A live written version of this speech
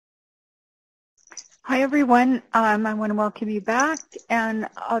Hi, everyone. I want to welcome you back, and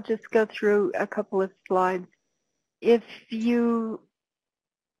I'll just go through a couple of slides. If you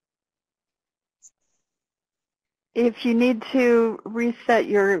need to reset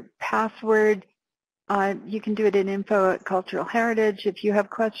your password, you can do it at info@culturalheritage. If you have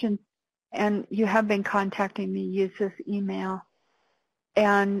questions, and you have been contacting me, use this email.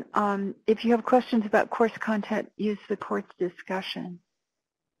 And if you have questions about course content, use the course discussion.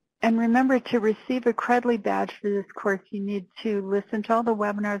 And remember, to receive a Credly badge for this course, you need to listen to all the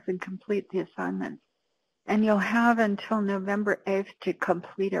webinars and complete the assignments. And you'll have until November 8th to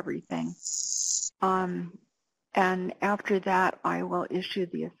complete everything. And after that, I will issue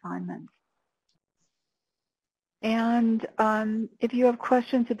the assignments. And if you have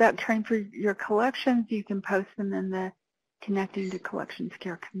questions about caring for your collections, you can post them in the Connecting to Collections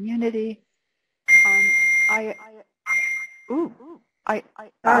Care community.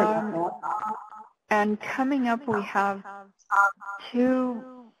 And coming up, we have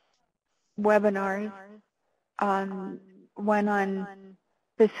 2 webinars, one on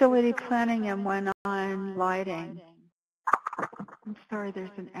facility planning and one on lighting. I'm sorry,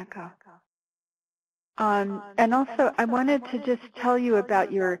 there's an echo. And also, I wanted to just tell you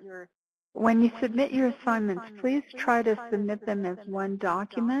about when you submit your assignments, please try to submit them as one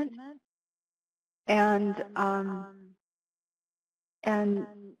document. And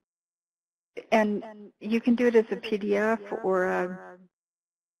you can do it as a PDF or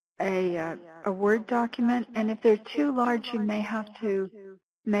a Word document. And if they're too large, you may have to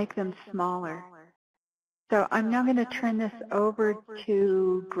make them smaller. So I'm now going to turn this over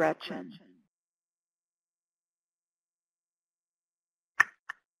to Gretchen.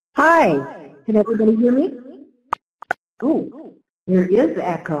 Hi, can everybody hear me? Oh, there is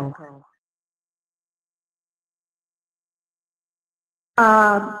echo.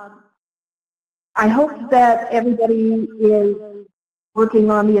 I hope that everybody is working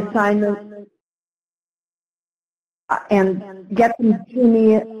on the assignment and get them to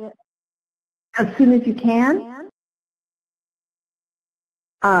me as soon as you can.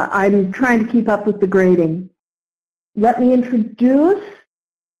 I'm trying to keep up with the grading. Let me introduce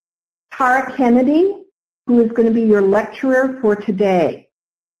Tara Kennedy, who is going to be your lecturer for today.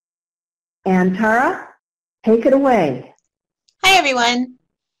 And Tara, take it away. Hi, everyone.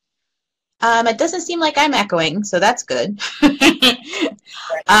 It doesn't seem like I'm echoing, so that's good.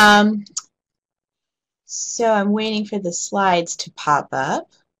 So I'm waiting for the slides to pop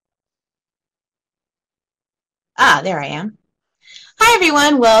up. There I am. Hi,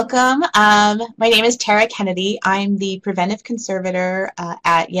 everyone. Welcome. My name is Tara Kennedy. I'm the Preventive Conservator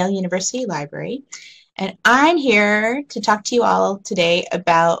at Yale University Library, and I'm here to talk to you all today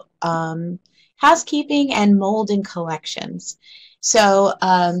about housekeeping and mold in collections. So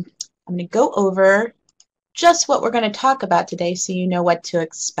I'm going to go over just what we're going to talk about today so you know what to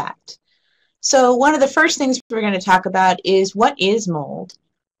expect. So one of the first things we're going to talk about is, what is mold?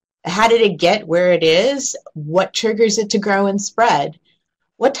 How did it get where it is? What triggers it to grow and spread?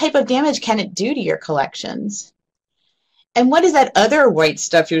 What type of damage can it do to your collections? And what is that other white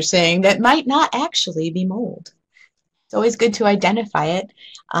stuff you're saying that might not actually be mold? It's always good to identify it.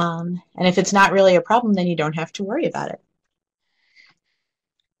 And if it's not really a problem, then you don't have to worry about it.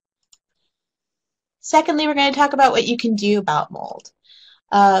 Secondly, we're going to talk about what you can do about mold.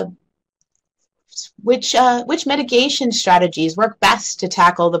 Which mitigation strategies work best to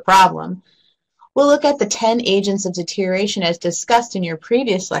tackle the problem. We'll look at the 10 agents of deterioration as discussed in your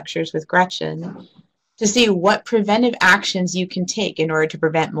previous lectures with Gretchen to see what preventive actions you can take in order to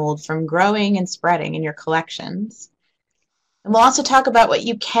prevent mold from growing and spreading in your collections. And we'll also talk about what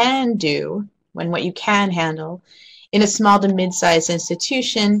you can do, what you can handle in a small to mid-sized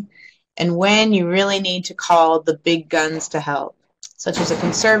institution, and when you really need to call the big guns to help, such as a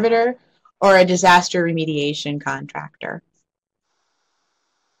conservator or a disaster remediation contractor.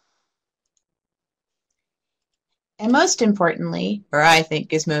 And most importantly, or I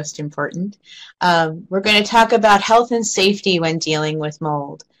think is most important, we're going to talk about health and safety when dealing with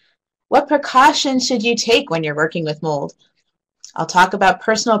mold. What precautions should you take when you're working with mold? I'll talk about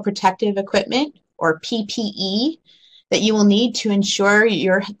personal protective equipment, or PPE, that you will need to ensure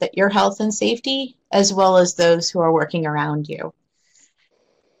your health and safety, as well as those who are working around you.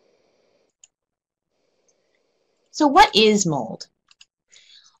 So what is mold?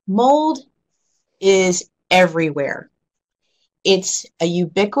 Mold is everywhere. It's a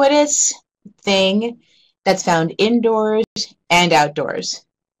ubiquitous thing that's found indoors and outdoors.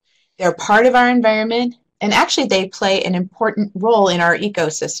 They're part of our environment, and actually they play an important role in our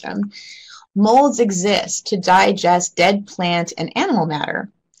ecosystem. Molds exist to digest dead plant and animal matter.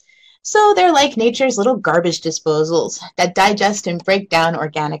 So they're like nature's little garbage disposals that digest and break down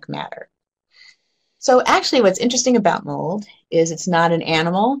organic matter. So actually what's interesting about mold is it's not an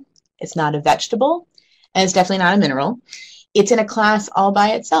animal, it's not a vegetable, and it's definitely not a mineral. It's in a class all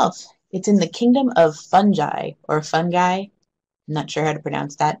by itself. It's in the kingdom of fungi or fungi. I'm not sure how to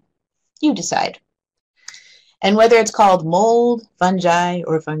pronounce that. You decide. And whether it's called mold, fungi,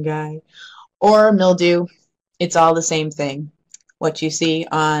 or mildew, it's all the same thing, what you see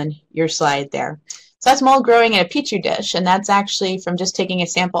on your slide there. So that's mold growing in a petri dish, and that's actually from just taking a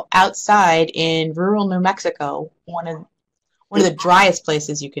sample outside in rural New Mexico, one of the driest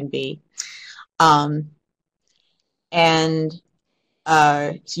places you can be. So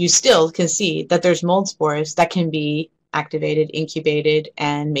you still can see that there's mold spores that can be activated, incubated,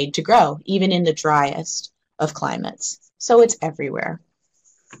 and made to grow, even in the driest of climates. So it's everywhere.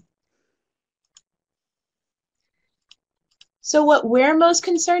 So what we're most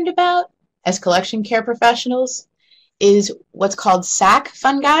concerned about as collection care professionals is what's called sac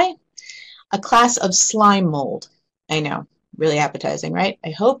fungi, a class of slime mold. I know, really appetizing, right?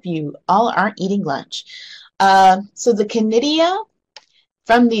 I hope you all aren't eating lunch. So the conidia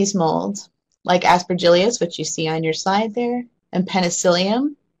from these molds, like Aspergillus, which you see on your slide there, and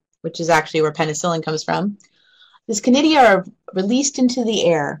Penicillium, which is actually where penicillin comes from, these conidia are released into the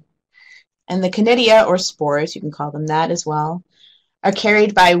air. And the conidia, or spores, you can call them that as well, are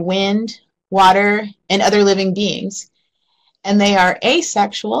carried by wind, water, and other living beings. And they are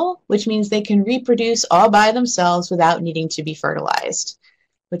asexual, which means they can reproduce all by themselves without needing to be fertilized,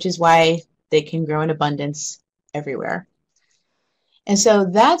 which is why they can grow in abundance everywhere. And so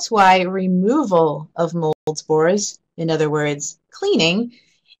that's why removal of mold spores, in other words, cleaning,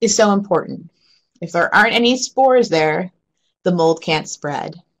 is so important. If there aren't any spores there, the mold can't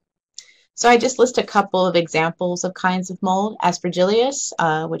spread. So I just list a couple of examples of kinds of mold. Aspergillus,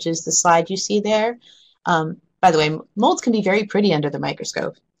 which is the slide you see there. By the way, molds can be very pretty under the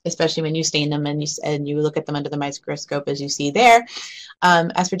microscope, especially when you stain them and you look at them under the microscope as you see there.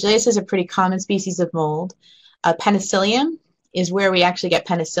 Aspergillus is a pretty common species of mold. Penicillium is where we actually get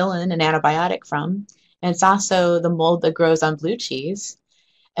penicillin, an antibiotic, from. And it's also the mold that grows on blue cheese.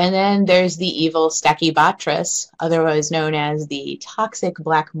 And then there's the evil Stachybotrys, otherwise known as the toxic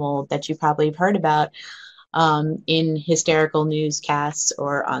black mold that you probably have heard about in hysterical newscasts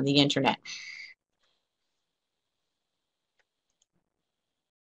or on the internet.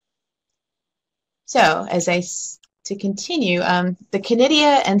 So to continue, the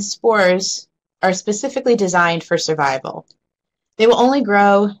conidia and spores are specifically designed for survival. They will only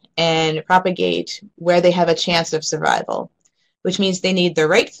grow and propagate where they have a chance of survival, which means they need the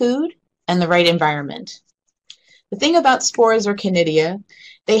right food and the right environment. The thing about spores or conidia,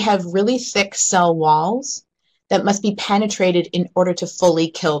 they have really thick cell walls that must be penetrated in order to fully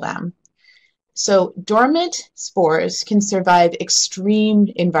kill them. So dormant spores can survive extreme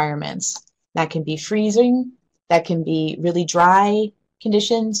environments. That can be freezing, that can be really dry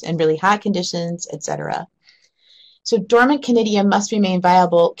conditions and really hot conditions, etc. So dormant conidia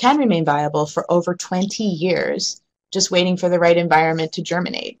can remain viable for over 20 years, just waiting for the right environment to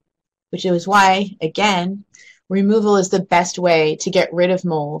germinate, which is why, again, removal is the best way to get rid of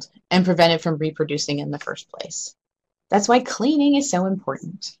mold and prevent it from reproducing in the first place. That's why cleaning is so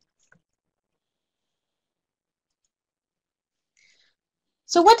important.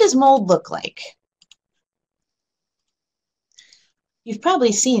 So what does mold look like? You've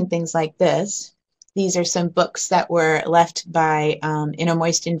probably seen things like this. These are some books that were left by in a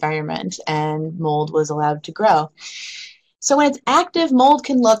moist environment, and mold was allowed to grow. So when it's active, mold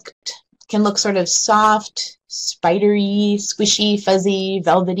can look sort of soft, spidery, squishy, fuzzy,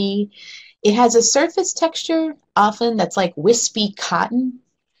 velvety. It has a surface texture often that's like wispy cotton,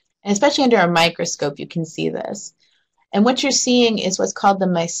 and especially under a microscope you can see this. And what you're seeing is what's called the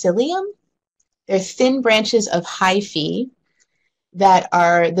mycelium. They're thin branches of hyphae that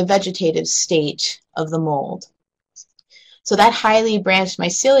are the vegetative state of the mold. So that highly branched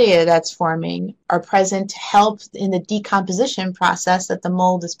mycelia that's forming are present to help in the decomposition process that the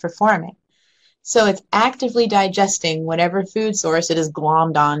mold is performing. So it's actively digesting whatever food source it is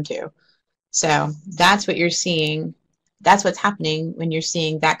glommed onto. So that's what you're seeing. That's what's happening when you're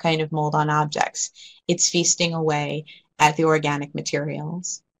seeing that kind of mold on objects. It's feasting away at the organic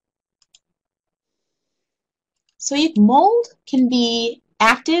materials. So mold can be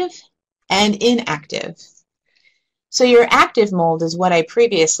active and inactive. So your active mold is what I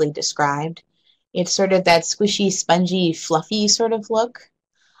previously described. It's sort of that squishy, spongy, fluffy sort of look.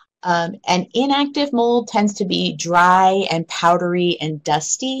 And inactive mold tends to be dry and powdery and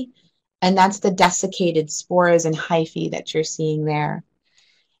dusty, and that's the desiccated spores and hyphae that you're seeing there.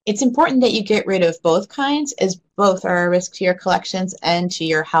 It's important that you get rid of both kinds, as both are a risk to your collections and to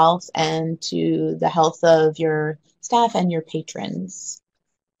your health and to the health of your staff and your patrons.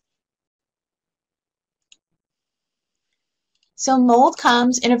 So mold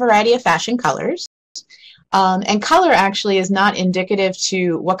comes in a variety of fashion colors. And color actually is not indicative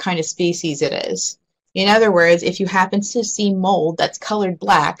to what kind of species it is. In other words, if you happen to see mold that's colored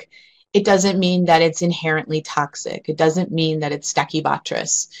black, it doesn't mean that it's inherently toxic. It doesn't mean that it's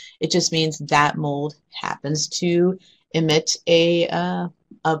Stachybotrys. It just means that mold happens to emit a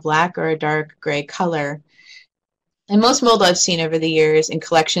black or a dark gray color. And most mold I've seen over the years in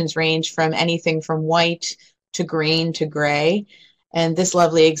collections range from anything from white to green to gray. And this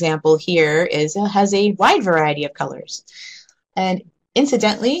lovely example here has a wide variety of colors. And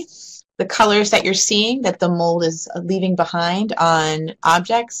incidentally, the colors that you're seeing that the mold is leaving behind on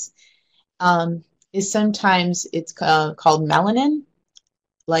objects is sometimes it's called melanin,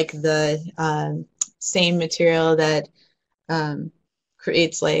 like the same material that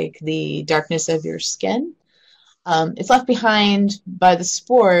creates like the darkness of your skin. It's left behind by the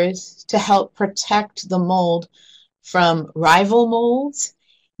spores to help protect the mold from rival molds,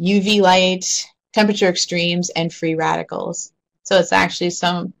 UV light, temperature extremes, and free radicals. So it's actually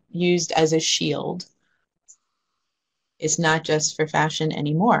used as a shield. It's not just for fashion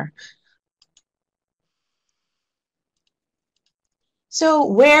anymore. So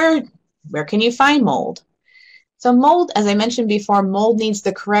where can you find mold? So mold, as I mentioned before, mold needs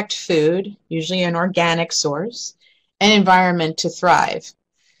the correct food, usually an organic source, and environment to thrive.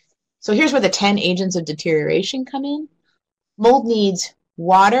 So here's where the 10 agents of deterioration come in. Mold needs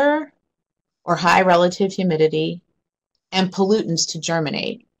water or high relative humidity and pollutants to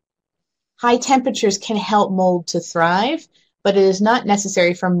germinate. High temperatures can help mold to thrive, but it is not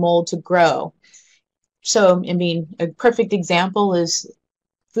necessary for mold to grow. So, I mean, a perfect example is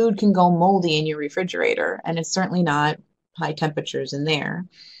food can go moldy in your refrigerator, and it's certainly not high temperatures in there.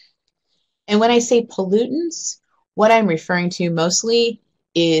 And when I say pollutants, what I'm referring to mostly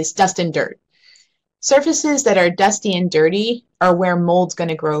is dust and dirt. Surfaces that are dusty and dirty are where mold's going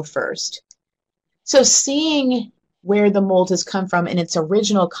to grow first. So seeing where the mold has come from in its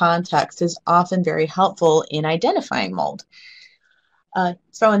original context is often very helpful in identifying mold.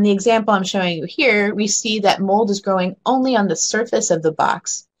 So in the example I'm showing you here, we see that mold is growing only on the surface of the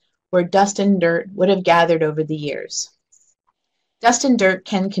box where dust and dirt would have gathered over the years. Dust and dirt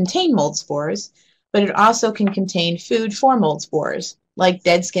can contain mold spores, but it also can contain food for mold spores, like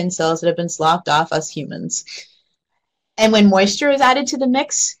dead skin cells that have been sloughed off us humans. And when moisture is added to the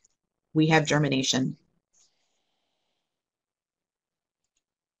mix, we have germination.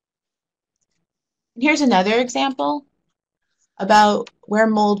 And here's another example about where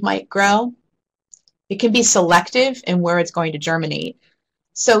mold might grow. It can be selective in where it's going to germinate.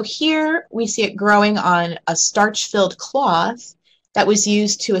 So here we see it growing on a starch-filled cloth that was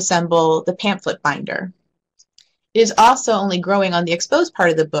used to assemble the pamphlet binder. It is also only growing on the exposed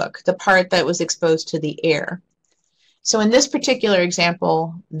part of the book, the part that was exposed to the air. So in this particular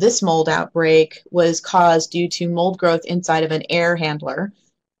example, this mold outbreak was caused due to mold growth inside of an air handler,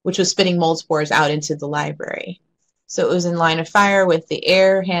 which was spitting mold spores out into the library. So it was in line of fire with the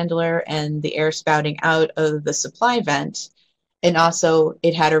air handler and the air spouting out of the supply vent. And also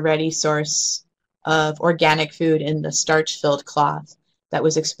it had a ready source of organic food in the starch-filled cloth that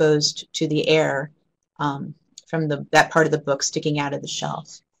was exposed to the air from that part of the book sticking out of the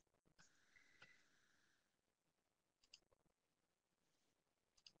shelf.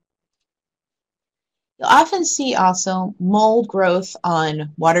 You'll often see also mold growth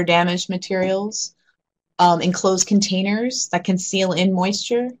on water-damaged materials, enclosed containers that can seal in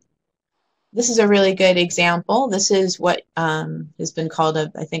moisture. This is a really good example. This is what has been called,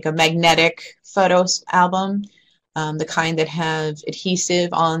 I think, a magnetic photo album, the kind that have adhesive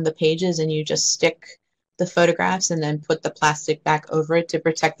on the pages and you just stick the photographs and then put the plastic back over it to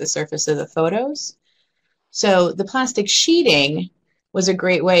protect the surface of the photos. So the plastic sheeting was a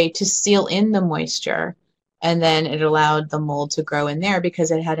great way to seal in the moisture, and then it allowed the mold to grow in there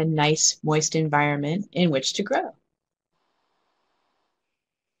because it had a nice moist environment in which to grow.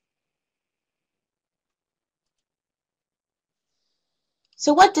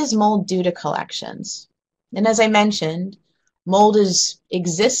 So what does mold do to collections? And as I mentioned, mold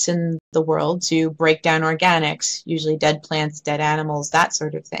exists in the world to break down organics, usually dead plants, dead animals, that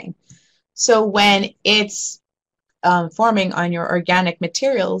sort of thing. So when it's forming on your organic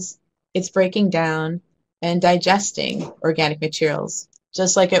materials, it's breaking down and digesting organic materials,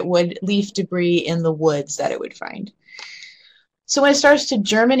 just like it would leaf debris in the woods that it would find. So when it starts to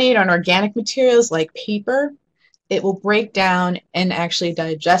germinate on organic materials like paper, it will break down and actually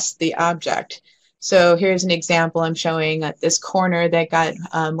digest the object. So here's an example I'm showing at this corner that got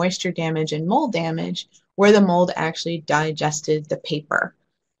moisture damage and mold damage, where the mold actually digested the paper.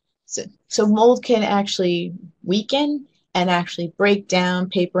 So mold can actually weaken and actually break down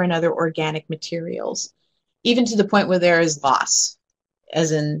paper and other organic materials, even to the point where there is loss,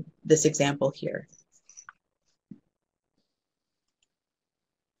 as in this example here.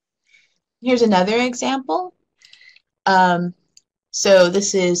 Here's another example. So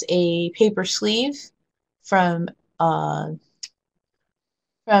this is a paper sleeve from an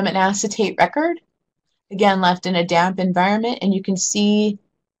acetate record, again left in a damp environment, and you can see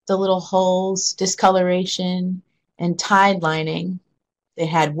the little holes, discoloration, and tide lining. It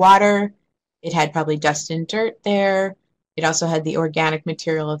had water, it had probably dust and dirt there, it also had the organic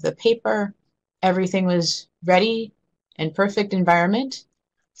material of the paper. Everything was ready and perfect environment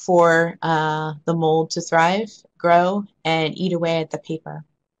for the mold to thrive, grow, and eat away at the paper.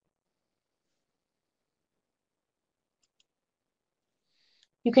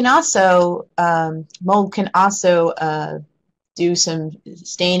 You can also, mold can also do some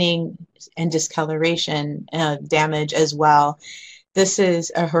staining and discoloration damage as well. This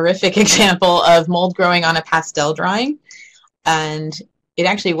is a horrific example of mold growing on a pastel drawing, and it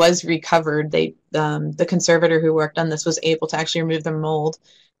actually was recovered. The conservator who worked on this was able to actually remove the mold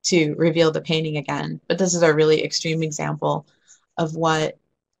to reveal the painting again. But this is a really extreme example of what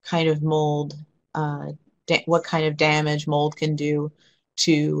kind of mold, what kind of damage mold can do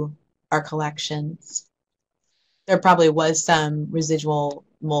to our collections. There probably was some residual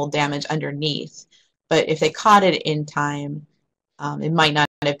mold damage underneath, but if they caught it in time, it might not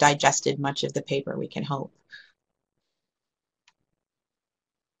have digested much of the paper, we can hope.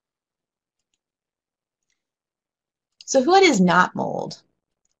 So what is not mold?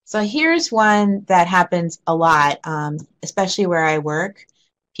 So here's one that happens a lot, especially where I work.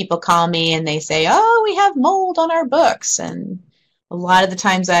 People call me and they say, oh, we have mold on our books. And a lot of the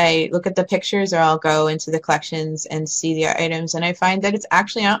times I look at the pictures, or I'll go into the collections and see the items, and I find that it's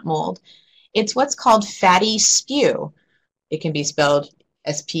actually not mold. It's what's called fatty spew. It can be spelled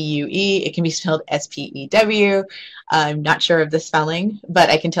S-P-U-E. It can be spelled S-P-E-W. I'm not sure of the spelling, but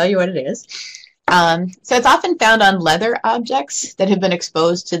I can tell you what it is. So it's often found on leather objects that have been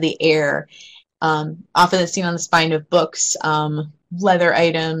exposed to the air. Often it's seen on the spine of books, leather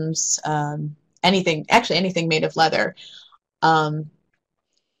items, anything made of leather. And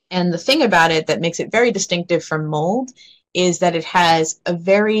the thing about it that makes it very distinctive from mold is that it has a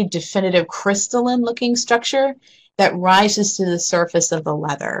very definitive crystalline looking structure that rises to the surface of the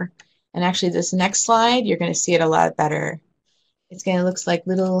leather. And actually this next slide, you're going to see it a lot better. It's going to look like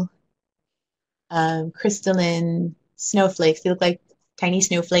little crystalline snowflakes. They look like tiny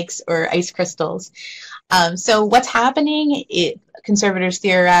snowflakes or ice crystals. So what's happening, conservators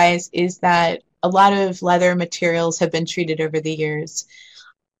theorize, is that a lot of leather materials have been treated over the years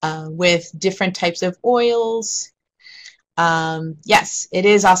with different types of oils. Yes, it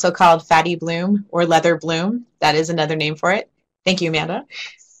is also called fatty bloom or leather bloom. That is another name for it. Thank you, Amanda.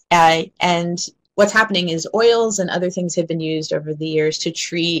 And what's happening is oils and other things have been used over the years to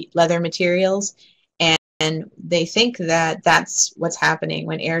treat leather materials, and they think that that's what's happening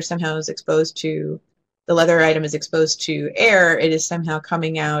when air somehow is exposed to, the leather item is exposed to air, it is somehow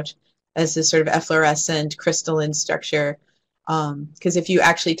coming out as this sort of efflorescent crystalline structure, because if you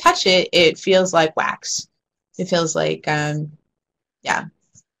actually touch it, it feels like wax. It feels like, yeah,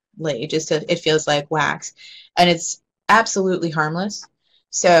 it feels like wax, and it's absolutely harmless.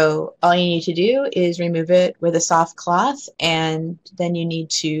 So all you need to do is remove it with a soft cloth, and then you need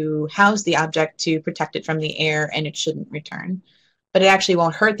to house the object to protect it from the air, and it shouldn't return. But it actually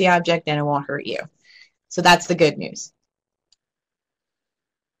won't hurt the object, and it won't hurt you. So that's the good news.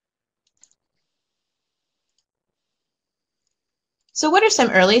 So what are some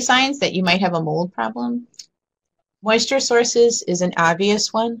early signs that you might have a mold problem? Moisture sources is an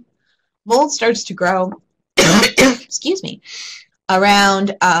obvious one. Mold starts to grow, excuse me,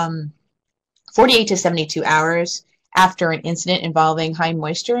 around 48 to 72 hours after an incident involving high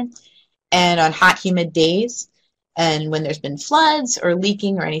moisture and on hot, humid days, and when there's been floods or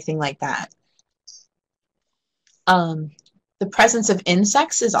leaking or anything like that. The presence of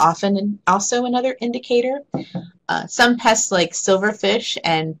insects is often also another indicator. Some pests like silverfish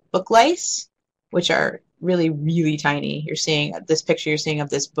and book lice, which are really, really tiny. You're seeing this picture you're seeing of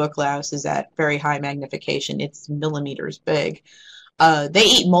this book louse is at very high magnification. It's millimeters big. They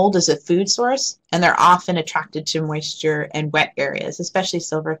eat mold as a food source, and they're often attracted to moisture and wet areas, especially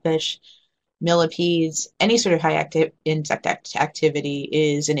silverfish, millipedes. Any sort of high insect activity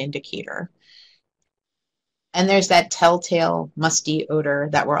is an indicator. And there's that telltale musty odor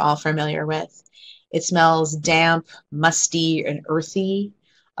that we're all familiar with. It smells damp, musty, and earthy.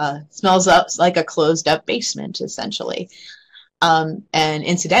 Smells up like a closed up basement, essentially. And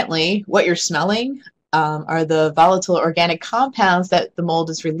incidentally, what you're smelling are the volatile organic compounds that the mold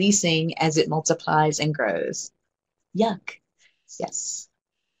is releasing as it multiplies and grows. Yuck. Yes.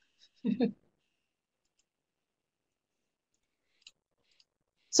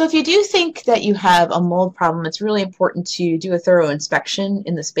 So if you do think that you have a mold problem, it's really important to do a thorough inspection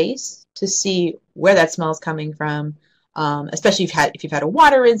in the space to see where that smell is coming from, especially if you've had a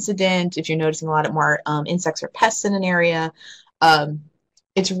water incident, if you're noticing a lot more insects or pests in an area.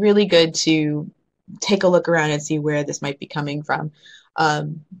 It's really good to take a look around and see where this might be coming from.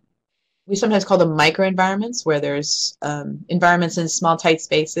 We sometimes call them microenvironments, where there's environments in small, tight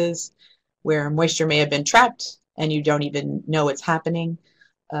spaces where moisture may have been trapped and you don't even know it's happening.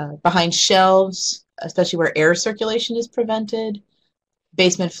 Behind shelves, especially where air circulation is prevented.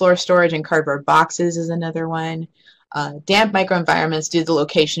 Basement floor storage and cardboard boxes is another one. Damp microenvironments due to the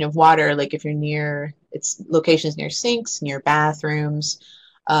location of water, like if you're near, it's locations near sinks, near bathrooms,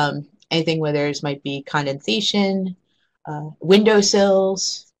 anything where there's might be condensation,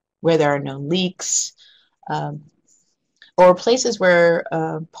 windowsills where there are known leaks, or places where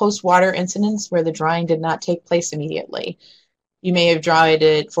post-water incidents where the drying did not take place immediately. You may have dried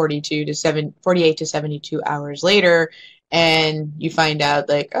it 48 to 72 hours later, and you find out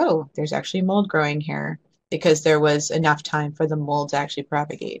like, oh, there's actually mold growing here because there was enough time for the mold to actually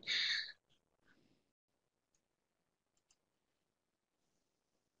propagate.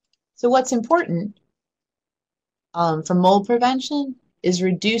 So what's important for mold prevention is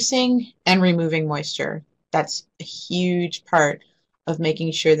reducing and removing moisture. That's a huge part of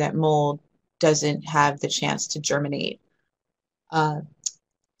making sure that mold doesn't have the chance to germinate.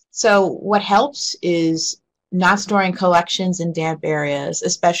 So what helps is not storing collections in damp areas,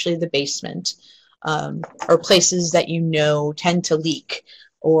 especially the basement, or places that you know tend to leak,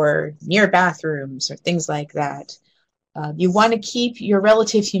 or near bathrooms, or things like that. You want to keep your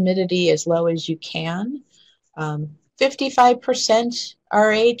relative humidity as low as you can, 55%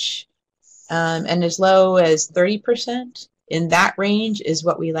 RH, and as low as 30%. In that range is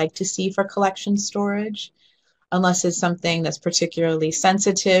what we like to see for collection storage. Unless it's something that's particularly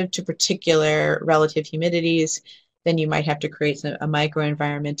sensitive to particular relative humidities, then you might have to create a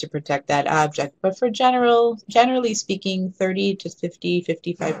microenvironment to protect that object. But for generally speaking, 30 to 50,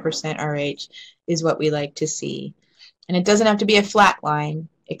 55% RH is what we like to see. And it doesn't have to be a flat line.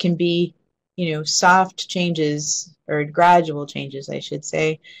 It can be, soft changes or gradual changes, I should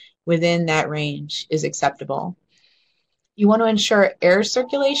say, within that range is acceptable. You want to ensure air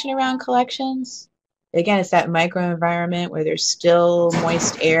circulation around collections. Again, it's that microenvironment where there's still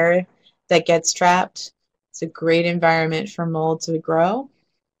moist air that gets trapped. It's a great environment for mold to grow.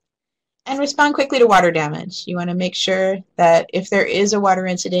 And respond quickly to water damage. You want to make sure that if there is a water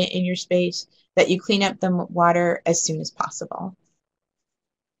incident in your space, that you clean up the water as soon as possible.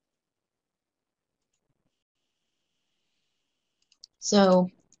 So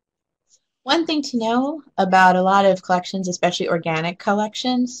one thing to know about a lot of collections, especially organic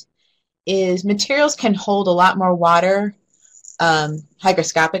collections, is materials can hold a lot more water.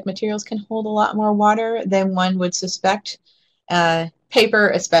 Hygroscopic materials can hold a lot more water than one would suspect. Paper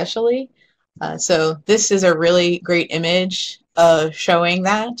especially. So this is a really great image showing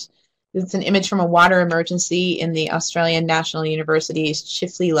that. It's an image from a water emergency in the Australian National University's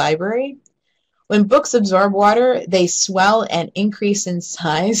Chifley Library. When books absorb water, they swell and increase in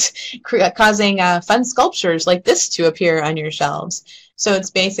size, causing fun sculptures like this to appear on your shelves. So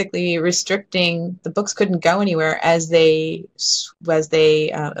it's basically restricting, the books couldn't go anywhere as they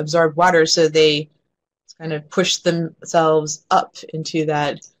absorb water, so they kind of push themselves up into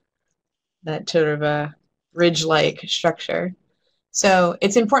that sort of a ridge-like structure. So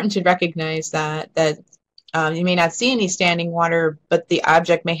it's important to recognize that you may not see any standing water, but the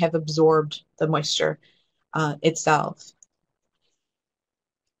object may have absorbed the moisture itself.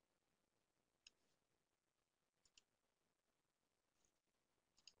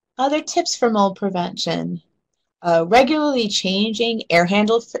 Other tips for mold prevention. Regularly changing air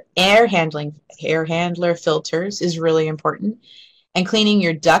handler filters is really important, and cleaning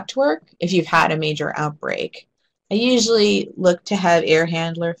your ductwork if you've had a major outbreak. I usually look to have air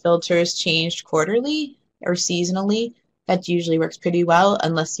handler filters changed quarterly or seasonally. That usually works pretty well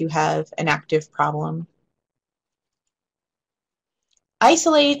unless you have an active problem.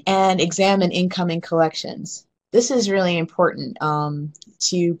 Isolate and examine incoming collections. This is really important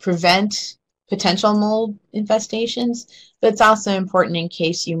to prevent potential mold infestations, but it's also important in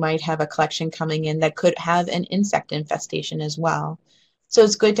case you might have a collection coming in that could have an insect infestation as well. So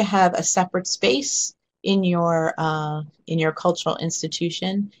it's good to have a separate space in your cultural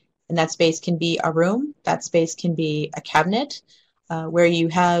institution, and that space can be a room, that space can be a cabinet, where you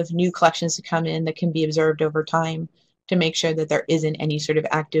have new collections to come in that can be observed over time to make sure that there isn't any sort of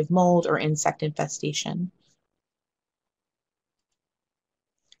active mold or insect infestation.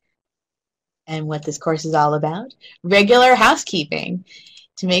 And what this course is all about: regular housekeeping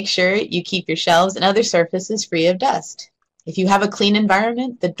to make sure you keep your shelves and other surfaces free of dust. If you have a clean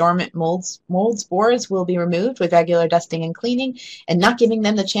environment, the dormant mold spores will be removed with regular dusting and cleaning and not giving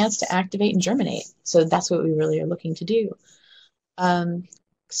them the chance to activate and germinate. So that's what we really are looking to do.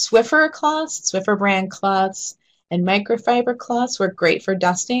 Swiffer cloths, Swiffer brand cloths, and microfiber cloths work great for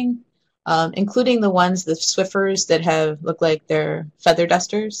dusting, including the Swiffers that look like they're feather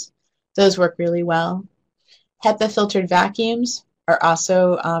dusters. Those work really well. HEPA filtered vacuums are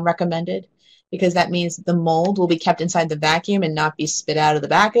also recommended, because that means the mold will be kept inside the vacuum and not be spit out of the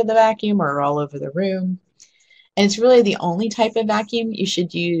back of the vacuum or all over the room. And it's really the only type of vacuum you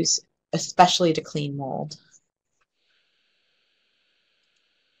should use, especially to clean mold.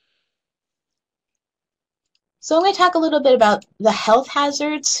 So I'm going to talk a little bit about the health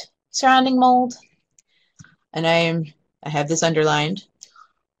hazards surrounding mold. And I have this underlined.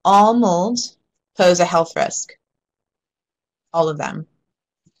 All molds pose a health risk. All of them.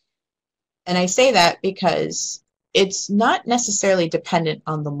 And I say that because it's not necessarily dependent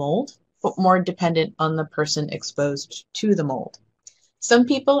on the mold, but more dependent on the person exposed to the mold. Some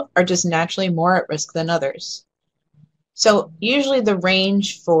people are just naturally more at risk than others. So usually the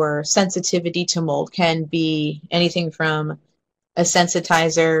range for sensitivity to mold can be anything from a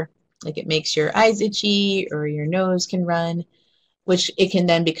sensitizer, like it makes your eyes itchy or your nose can run, which it can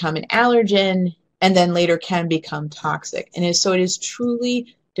then become an allergen and then later can become toxic. And so it is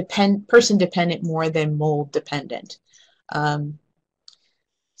truly person dependent more than mold dependent.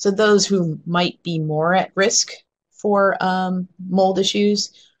 So those who might be more at risk for mold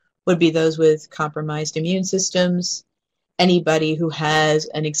issues would be those with compromised immune systems, anybody who has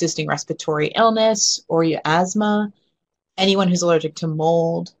an existing respiratory illness or asthma, anyone who's allergic to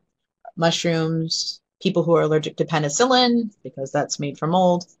mold, mushrooms, people who are allergic to penicillin, because that's made from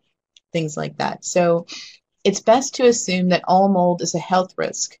mold, things like that. So it's best to assume that all mold is a health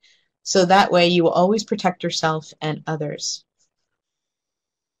risk, so that way you will always protect yourself and others.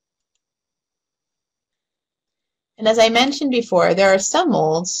 And as I mentioned before, there are some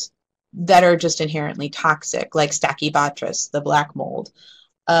molds that are just inherently toxic, like Stachybotrys, the black mold.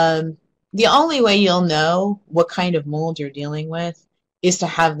 The only way you'll know what kind of mold you're dealing with is to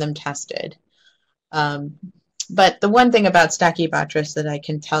have them tested. But the one thing about Stachybotrys that I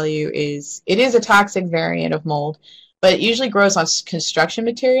can tell you is it is a toxic variant of mold, but it usually grows on construction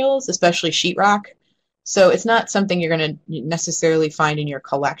materials, especially sheetrock. So it's not something you're going to necessarily find in your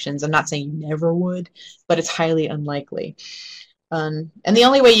collections. I'm not saying you never would, but it's highly unlikely. And the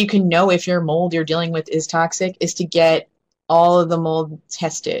only way you can know if your mold you're dealing with is toxic is to get all of the mold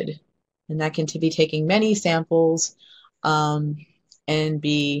tested. And that can be taking many samples and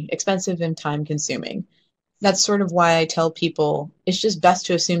be expensive and time consuming. That's sort of why I tell people it's just best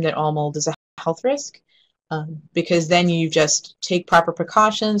to assume that all mold is a health risk, because then you just take proper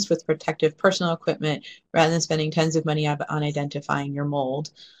precautions with protective personal equipment rather than spending tons of money on identifying your mold.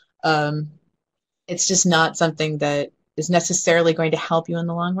 It's just not something that is necessarily going to help you in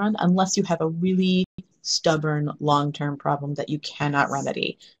the long run unless you have a really stubborn long-term problem that you cannot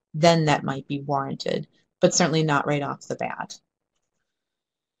remedy. Then that might be warranted, but certainly not right off the bat.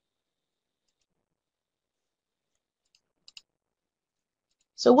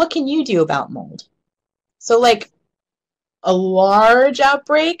 So what can you do about mold? So like a large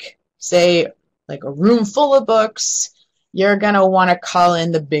outbreak, say like a room full of books, you're going to want to call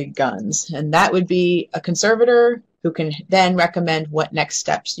in the big guns. And that would be a conservator who can then recommend what next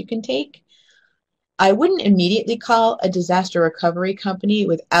steps you can take. I wouldn't immediately call a disaster recovery company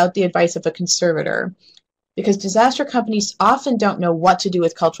without the advice of a conservator, because disaster companies often don't know what to do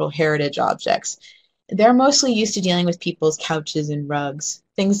with cultural heritage objects. They're mostly used to dealing with people's couches and rugs,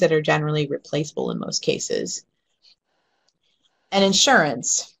 things that are generally replaceable in most cases. And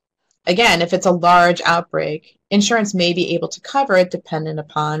insurance. Again, if it's a large outbreak, insurance may be able to cover it dependent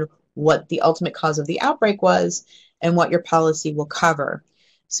upon what the ultimate cause of the outbreak was and what your policy will cover.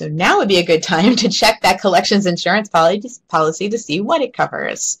 So now would be a good time to check that collections insurance policy to see what it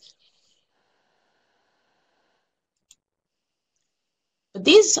covers. But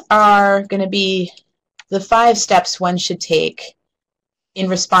these are going to be the 5 steps one should take in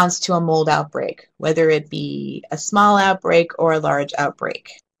response to a mold outbreak, whether it be a small outbreak or a large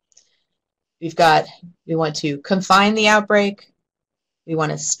outbreak. We want to confine the outbreak. We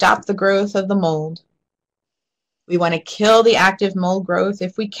want to stop the growth of the mold. We want to kill the active mold growth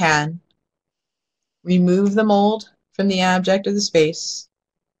if we can. Remove the mold from the object or the space.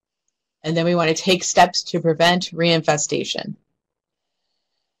 And then we want to take steps to prevent reinfestation.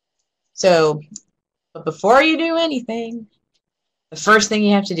 So, but before you do anything, the first thing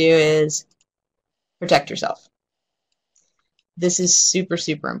you have to do is protect yourself. This is super,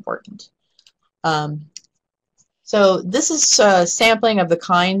 super important. So this is a sampling of the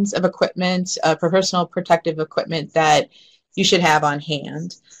kinds of equipment, personal protective equipment that you should have on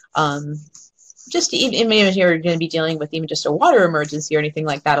hand. Just even if you're going to be dealing with even just a water emergency or anything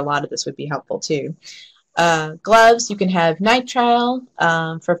like that, a lot of this would be helpful too. Gloves, you can have nitrile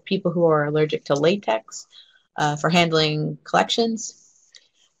for people who are allergic to latex for handling collections.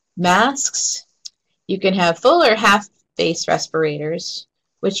 Masks, you can have full or half-face respirators,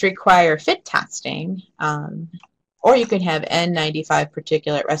 which require fit testing, or you can have N95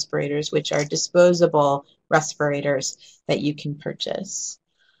 particulate respirators, which are disposable respirators that you can purchase.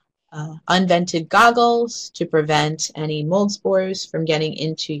 Unvented goggles to prevent any mold spores from getting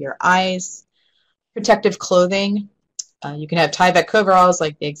into your eyes. Protective clothing. You can have Tyvek coveralls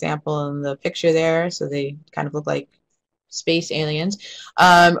like the example in the picture there, so they kind of look like space aliens.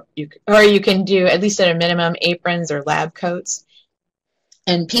 Or you can do, at least at a minimum, aprons or lab coats.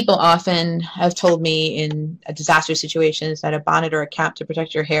 And people often have told me in disaster situations that a bonnet or a cap to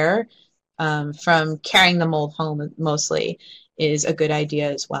protect your hair from carrying the mold home mostly is a good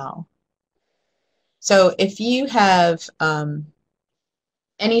idea as well. So if you have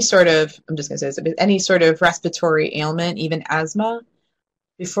any sort of, I'm just going to say this, any sort of respiratory ailment, even asthma,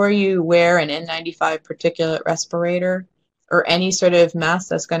 before you wear an N95 particulate respirator or any sort of mask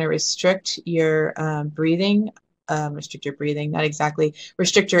that's going to restrict your breathing, restrict your breathing, not exactly,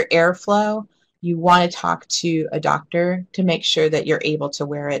 restrict your airflow, you want to talk to a doctor to make sure that you're able to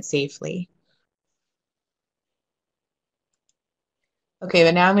wear it safely. Okay,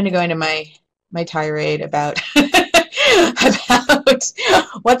 but now I'm going to go into my tirade about about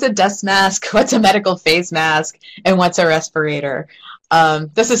what's a dust mask, what's a medical face mask, and what's a respirator.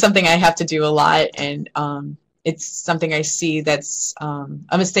 This is something I have to do a lot, and it's something I see that's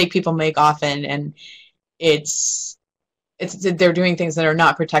a mistake people make often, and they're doing things that are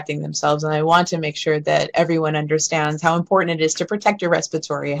not protecting themselves, and I want to make sure that everyone understands how important it is to protect your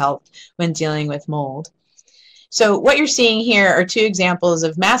respiratory health when dealing with mold. So what you're seeing here are two examples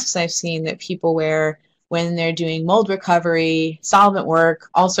of masks I've seen that people wear when they're doing mold recovery, solvent work,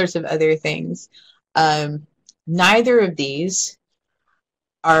 all sorts of other things. Neither of these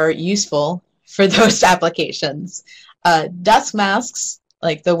are useful for those applications. Dust masks,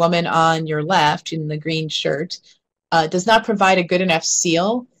 like the woman on your left in the green shirt, does not provide a good enough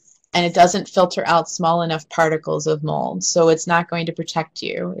seal, and it doesn't filter out small enough particles of mold, so it's not going to protect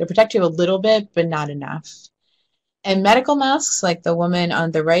you. It'll protect you a little bit, but not enough. And medical masks, like the woman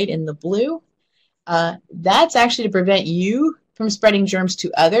on the right in the blue, that's actually to prevent you from spreading germs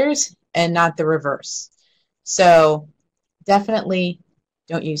to others and not the reverse. So definitely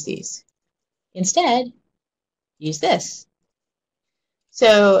don't use these. Instead, use this.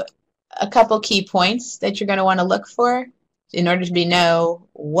 So a couple key points that you're going to want to look for in order to know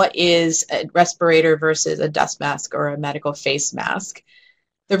what is a respirator versus a dust mask or a medical face mask.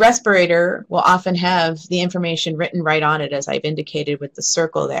 The respirator will often have the information written right on it, as I've indicated with the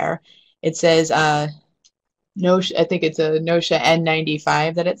circle there. It says, I think it's a NOSHA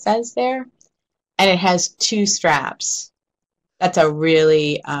N95 that it says there, and it has two straps. That's a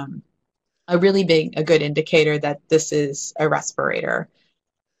really good indicator that this is a respirator.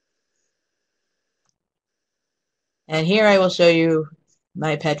 And here I will show you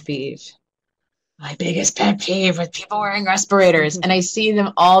my pet peeve. My biggest pet peeve with people wearing respirators, and I see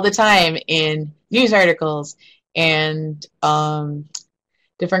them all the time in news articles and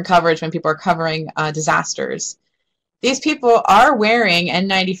different coverage when people are covering disasters. These people are wearing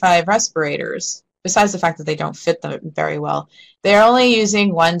N95 respirators, besides the fact that they don't fit them very well. They're only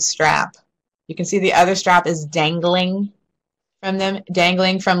using one strap. You can see the other strap is dangling from them,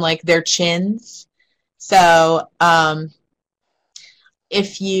 dangling from like their chins. So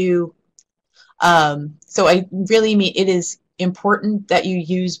so I really mean it is important that you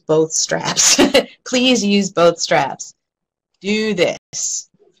use both straps. Please use both straps. Do this.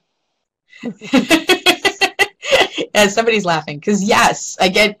 As somebody's laughing, because yes, I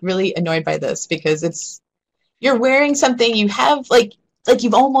get really annoyed by this because you're wearing something you have like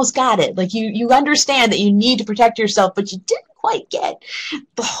you've almost got it. Like you understand that you need to protect yourself, but you didn't quite get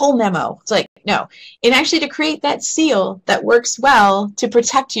the whole memo. It's like, no. And actually to create that seal that works well to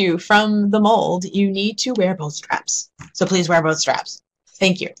protect you from the mold, you need to wear both straps. So please wear both straps.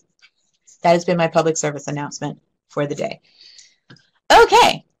 Thank you. That has been my public service announcement for the day.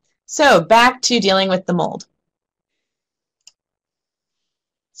 Okay, so back to dealing with the mold.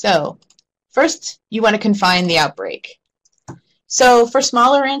 So first, you want to confine the outbreak. So for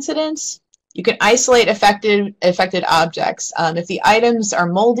smaller incidents, you can isolate affected objects. If the items are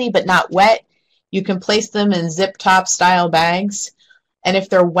moldy but not wet, you can place them in zip-top style bags. And if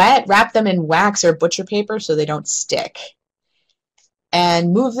they're wet, wrap them in wax or butcher paper so they don't stick.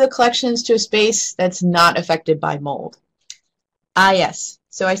 And move the collections to a space that's not affected by mold. Ah, yes.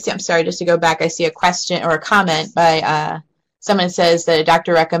 So I'm sorry, just to go back, I see a question or a comment by someone says that a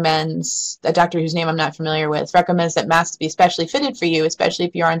doctor whose name I'm not familiar with, recommends that masks be specially fitted for you, especially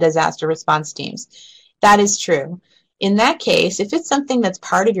if you're on disaster response teams. That is true. In that case, if it's something that's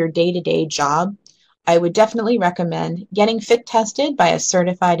part of your day-to-day job, I would definitely recommend getting fit tested by a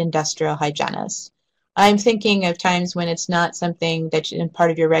certified industrial hygienist. I'm thinking of times when it's not something that's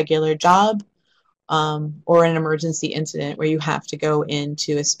part of your regular job, or an emergency incident where you have to go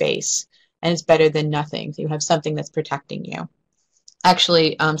into a space, and it's better than nothing. You have something that's protecting you.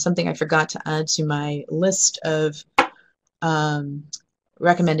 Actually, something I forgot to add to my list of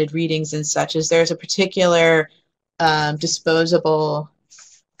recommended readings and such is there's a particular disposable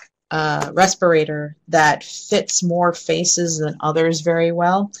respirator that fits more faces than others very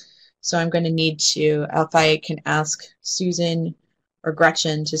well. So I'm going to need to, if I can ask Susan or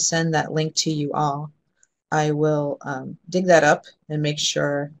Gretchen to send that link to you all, I will dig that up and make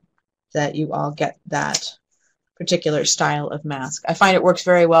sure that you all get that particular style of mask. I find it works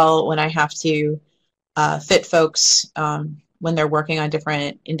very well when I have to fit folks when they're working on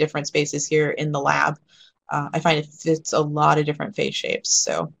in different spaces here in the lab. I find it fits a lot of different face shapes,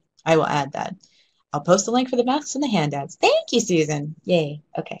 so I will add that. I'll post the link for the masks and the handouts. Thank you, Susan. Yay.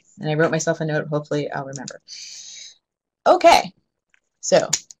 Okay, and I wrote myself a note. Hopefully I'll remember. Okay, so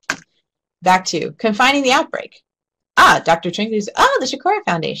back to confining the outbreak. Ah, Dr. Trinkley's, the Shakura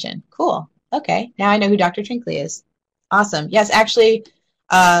Foundation. Cool. Okay, now I know who Dr. Trinkley is. Awesome. Yes, actually,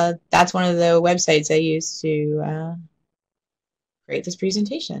 that's one of the websites I use to create this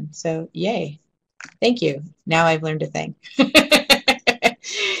presentation. So, yay. Thank you. Now I've learned a thing.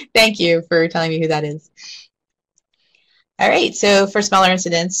 Thank you for telling me who that is. All right, so for smaller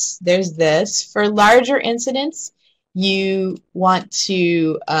incidents, there's this. For larger incidents, you want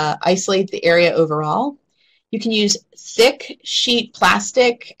to isolate the area overall. You can use thick sheet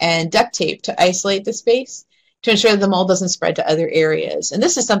plastic and duct tape to isolate the space to ensure that the mold doesn't spread to other areas. And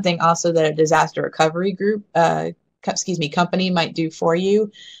this is something also that a disaster recovery group, company might do for you.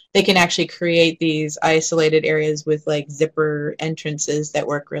 They can actually create these isolated areas with like zipper entrances that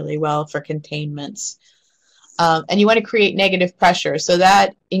work really well for containments. And you want to create negative pressure. So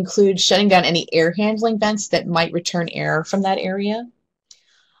that includes shutting down any air handling vents that might return air from that area.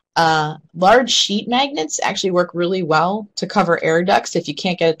 Large sheet magnets actually work really well to cover air ducts. If you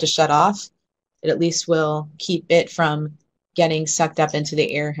can't get it to shut off, it at least will keep it from getting sucked up into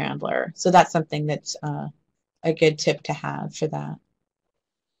the air handler. So that's something that's a good tip to have for that.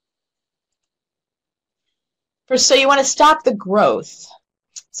 So you want to stop the growth.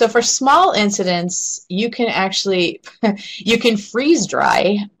 So for small incidents, you can actually, you can freeze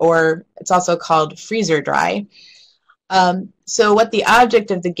dry, or it's also called freezer dry. So what the object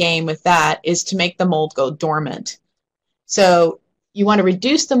of the game with that is to make the mold go dormant. So you want to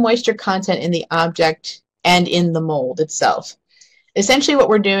reduce the moisture content in the object and in the mold itself. Essentially what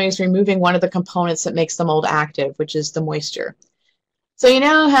we're doing is removing one of the components that makes the mold active, which is the moisture. So you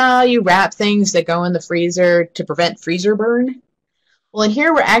know how you wrap things that go in the freezer to prevent freezer burn? Well, in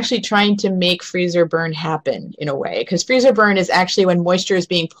here we're actually trying to make freezer burn happen in a way, because freezer burn is actually when moisture is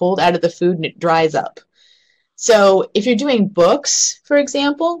being pulled out of the food and it dries up. So if you're doing books, for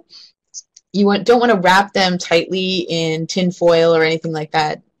example, you don't want to wrap them tightly in tin foil or anything like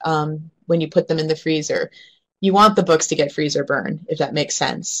that when you put them in the freezer. You want the books to get freezer burn, if that makes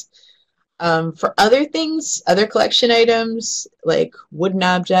sense. For other things, other collection items, like wooden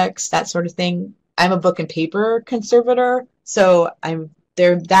objects, that sort of thing, I'm a book and paper conservator, so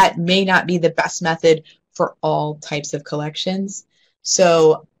that may not be the best method for all types of collections.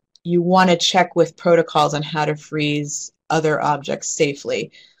 So you want to check with protocols on how to freeze other objects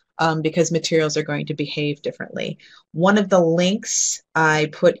safely, because materials are going to behave differently. One of the links I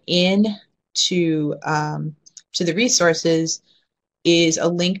put in to the resources is a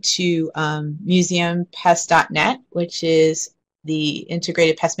link to museumpest.net, which is the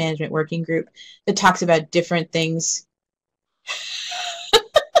Integrated Pest Management Working Group that talks about different things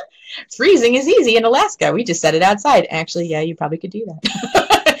Freezing is easy in Alaska. We just set it outside. Actually, yeah, you probably could do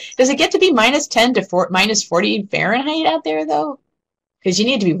that. Does it get to be minus 10 to minus 40 Fahrenheit out there, though? Because you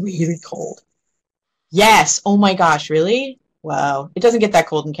need to be really cold. Yes. Oh my gosh, really? Wow. It doesn't get that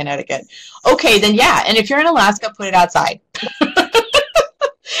cold in Connecticut. Okay, then yeah. And if you're in Alaska, put it outside.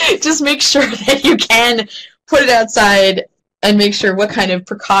 Just make sure that you can put it outside and make sure what kind of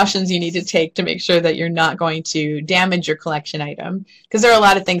precautions you need to take to make sure that you're not going to damage your collection item. Because there are a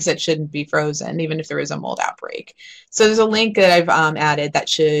lot of things that shouldn't be frozen, even if there is a mold outbreak. So there's a link that I've added that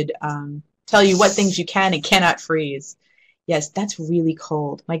should tell you what things you can and cannot freeze. Yes, that's really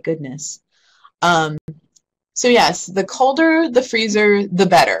cold. My goodness. So yes, the colder the freezer, the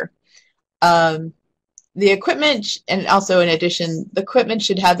better. The equipment, and also in addition, the equipment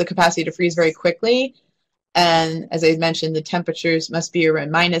should have the capacity to freeze very quickly. And as I mentioned, the temperatures must be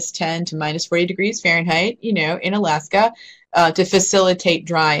around minus 10 to minus 40 degrees Fahrenheit, you know, in Alaska, to facilitate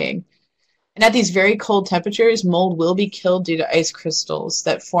drying. And at these very cold temperatures, mold will be killed due to ice crystals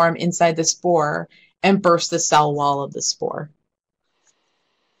that form inside the spore and burst the cell wall of the spore.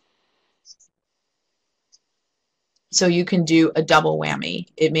 So you can do a double whammy.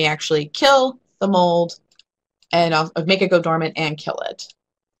 It may actually kill the mold and make it go dormant and kill it.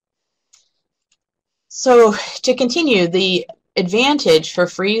 So to continue, the advantage for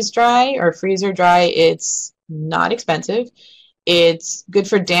freeze dry or freezer dry, it's not expensive. It's good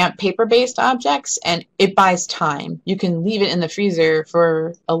for damp paper-based objects, and it buys time. You can leave it in the freezer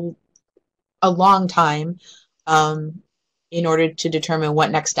for a long time in order to determine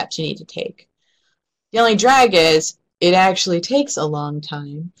what next steps you need to take. The only drag is it actually takes a long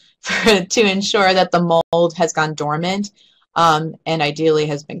time to ensure that the mold has gone dormant and ideally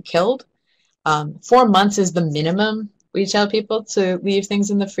has been killed. 4 months is the minimum we tell people to leave things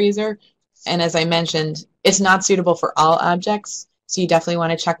in the freezer. And as I mentioned, it's not suitable for all objects. So you definitely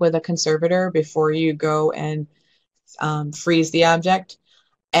want to check with a conservator before you go and freeze the object.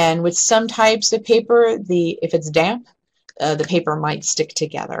 And with some types of paper, if it's damp, the paper might stick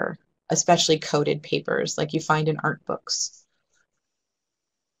together, especially coated papers like you find in art books.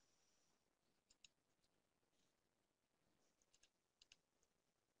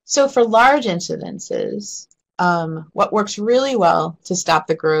 So for large incidences, what works really well to stop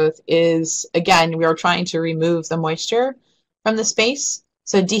the growth is, again, we are trying to remove the moisture from the space.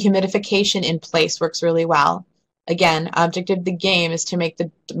 So dehumidification in place works really well. Again, object of the game is to make the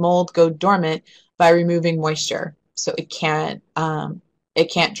mold go dormant by removing moisture, so it can't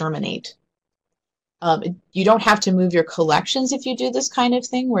germinate. You don't have to move your collections if you do this kind of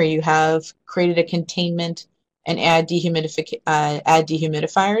thing, where you have created a containment and add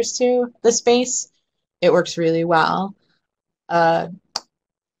dehumidifiers to the space. It works really well. And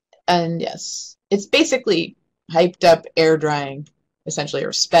yes, it's basically hyped up air drying, essentially,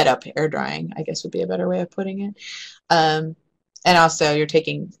 or sped up air drying, I guess would be a better way of putting it. And also you're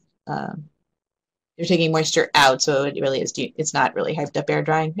taking moisture out, so it really is, it's not really hyped up air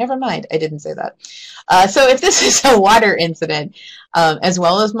drying. Never mind, I didn't say that. So if this is a water incident, as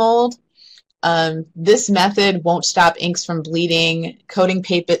well as mold, this method won't stop inks from bleeding. Coated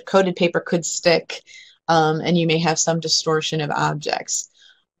paper could stick, and you may have some distortion of objects.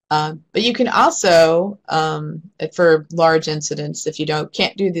 But you can also, for large incidents, if you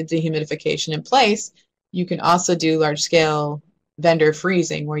can't do the dehumidification in place, you can also do large-scale vendor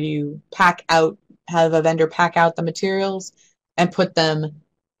freezing, where you have a vendor pack out the materials and put them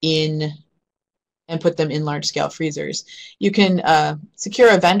in large-scale freezers. You can secure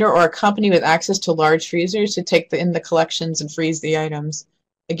a vendor or a company with access to large freezers to take in the collections and freeze the items.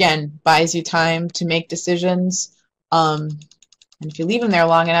 Again, buys you time to make decisions. And if you leave them there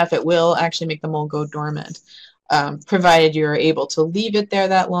long enough, it will actually make the mold go dormant, provided you're able to leave it there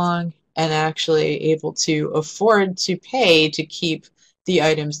that long and actually able to afford to pay to keep the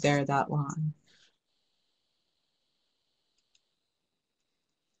items there that long.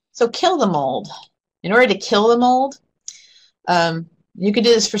 So kill the mold. In order to kill the mold, you could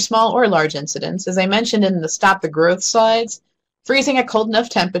do this for small or large incidents. As I mentioned in the Stop the Growth slides, freezing at cold enough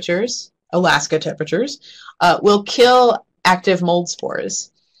temperatures, Alaska temperatures, will kill active mold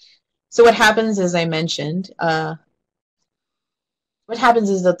spores. So what happens, as I mentioned, what happens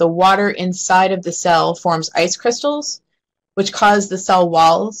is that the water inside of the cell forms ice crystals, which cause the cell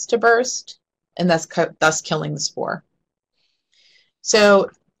walls to burst, and thus killing the spore. So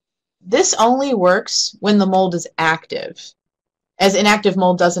this only works when the mold is active, as inactive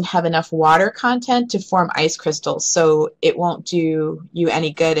mold doesn't have enough water content to form ice crystals, so it won't do you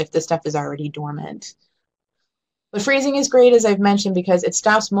any good if the stuff is already dormant. But freezing is great, as I've mentioned, because it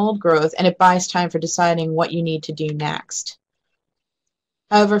stops mold growth and it buys time for deciding what you need to do next.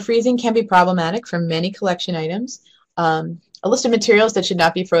 However, freezing can be problematic for many collection items. A list of materials that should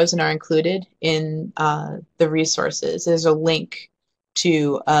not be frozen are included in the resources. There's a link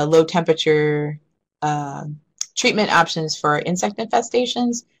to low temperature treatment options for insect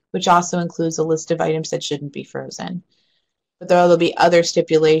infestations, which also includes a list of items that shouldn't be frozen. But there will be other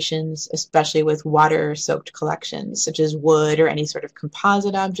stipulations, especially with water-soaked collections, such as wood or any sort of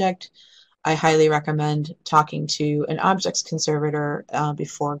composite object. I highly recommend talking to an objects conservator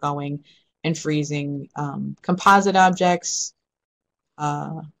before going and freezing composite objects,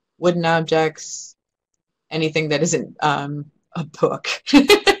 wooden objects, anything that isn't a book,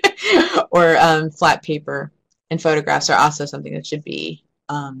 or flat paper. And photographs are also something that should be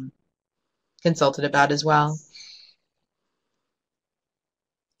consulted about as well.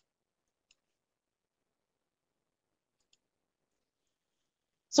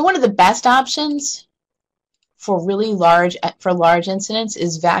 So one of the best options for large incidents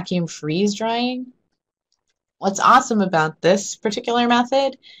is vacuum freeze drying. What's awesome about this particular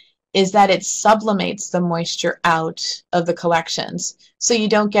method is that it sublimates the moisture out of the collections. So you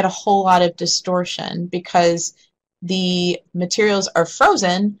don't get a whole lot of distortion because the materials are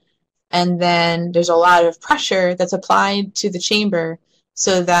frozen and then there's a lot of pressure that's applied to the chamber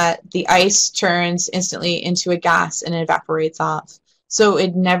so that the ice turns instantly into a gas and evaporates off. So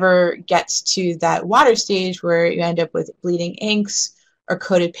it never gets to that water stage where you end up with bleeding inks or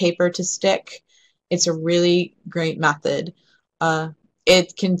coated paper to stick. It's a really great method.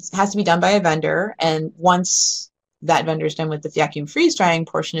 It has to be done by a vendor, and once that vendor is done with the vacuum freeze drying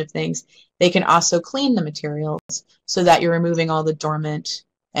portion of things, they can also clean the materials so that you're removing all the dormant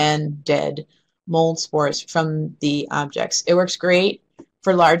and dead mold spores from the objects. It works great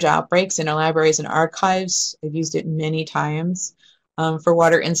for large outbreaks in our libraries and archives. I've used it many times for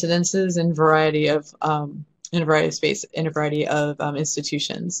water incidences in a variety of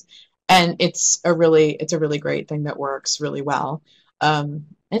institutions. And it's a really great thing that works really well.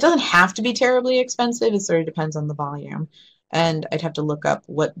 It doesn't have to be terribly expensive. It sort of depends on the volume. And I'd have to look up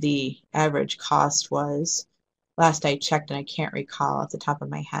what the average cost was. Last I checked, and I can't recall off the top of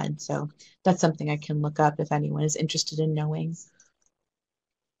my head. So that's something I can look up if anyone is interested in knowing.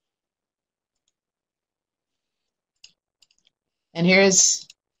 And here's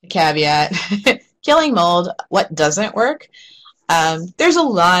the caveat. Killing mold, what doesn't work? There's a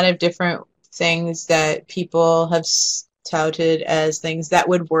lot of different things that people have touted as things that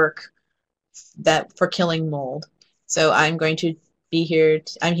would work for killing mold. So I'm going to be here.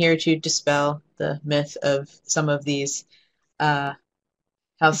 I'm here to dispel the myth of some of these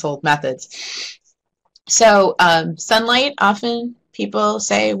household methods. So sunlight, often people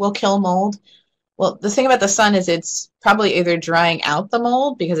say, will kill mold. Well, the thing about the sun is it's probably either drying out the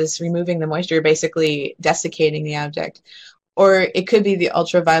mold because it's removing the moisture, basically desiccating the object, or it could be the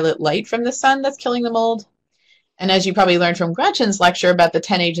ultraviolet light from the sun that's killing the mold. And as you probably learned from Gretchen's lecture about the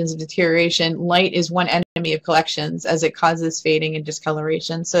 10 agents of deterioration, light is one enemy of collections as it causes fading and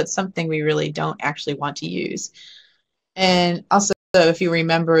discoloration. So it's something we really don't actually want to use. And also, if you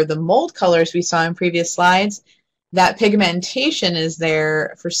remember the mold colors we saw in previous slides, that pigmentation is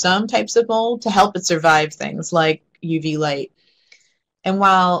there for some types of mold to help it survive things like UV light. And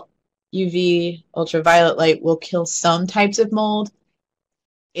while UV ultraviolet light will kill some types of mold,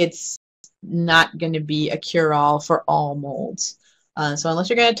 it's not going to be a cure-all for all molds. So unless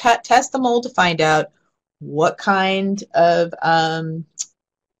you're going to test the mold to find out what kind of unless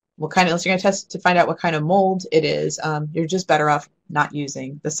you're going to test to find out what kind of mold it is, you're just better off not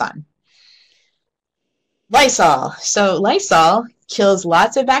using the sun. Lysol. So Lysol kills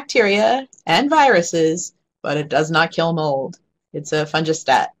lots of bacteria and viruses, but it does not kill mold. It's a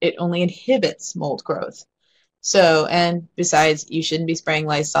fungistat. It only inhibits mold growth. So, and besides, you shouldn't be spraying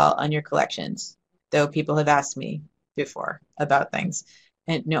Lysol on your collections, though people have asked me before about things.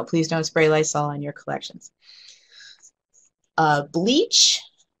 And no, please don't spray Lysol on your collections. Bleach,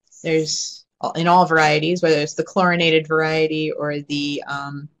 there's in all varieties, whether it's the chlorinated variety or the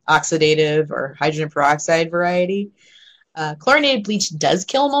oxidative or hydrogen peroxide variety. Chlorinated bleach does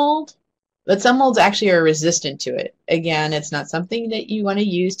kill mold, but some molds actually are resistant to it. Again, it's not something that you want to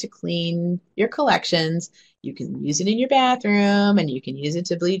use to clean your collections. You can use it in your bathroom and you can use it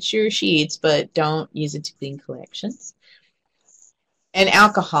to bleach your sheets, but don't use it to clean collections. And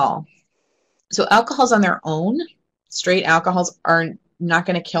alcohol. So alcohols on their own, straight alcohols, are not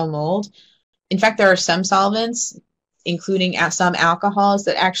going to kill mold. In fact, there are some solvents, including some alcohols,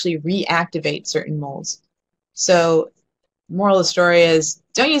 that actually reactivate certain molds. So moral of the story is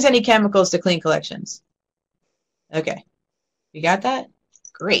don't use any chemicals to clean collections. Okay, you got that?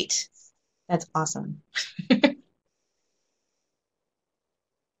 Great. That's awesome.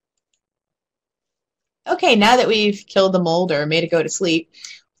 Okay, now that we've killed the mold or made it go to sleep,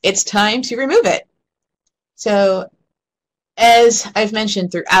 it's time to remove it. So as I've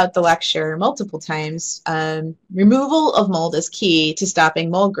mentioned throughout the lecture multiple times, removal of mold is key to stopping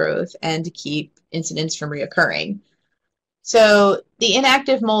mold growth and to keep incidents from reoccurring. So the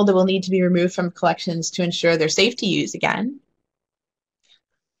inactive mold will need to be removed from collections to ensure they're safe to use again,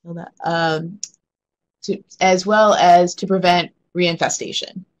 as well as to prevent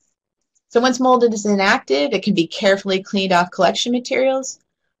reinfestation. So once mold is inactive, it can be carefully cleaned off collection materials,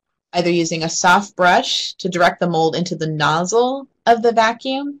 either using a soft brush to direct the mold into the nozzle of the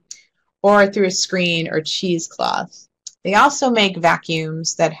vacuum or through a screen or cheesecloth. They also make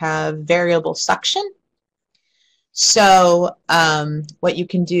vacuums that have variable suction. So what you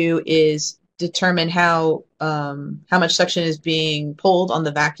can do is determine how much suction is being pulled on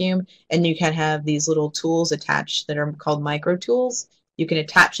the vacuum, and you can have these little tools attached that are called micro tools. You can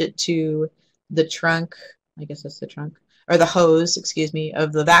attach it to the trunk, I guess that's the trunk, or the hose, excuse me,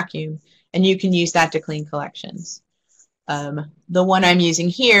 of the vacuum, and you can use that to clean collections. The one I'm using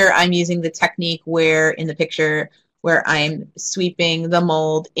here, I'm using the technique where, in the picture, where I'm sweeping the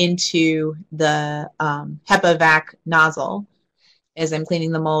mold into the HEPA vac nozzle as I'm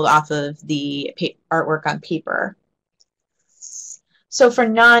cleaning the mold off of the artwork on paper. So for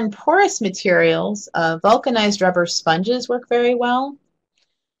non-porous materials, vulcanized rubber sponges work very well.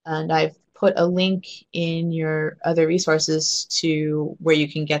 And I've put a link in your other resources to where you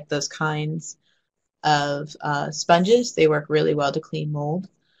can get those kinds of sponges. They work really well to clean mold.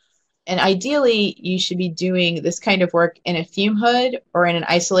 And ideally, you should be doing this kind of work in a fume hood or in an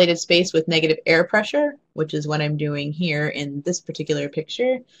isolated space with negative air pressure, which is what I'm doing here in this particular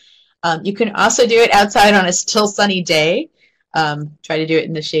picture. You can also do it outside on a still sunny day. Try to do it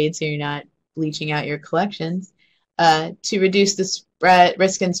in the shade so you're not bleaching out your collections to reduce the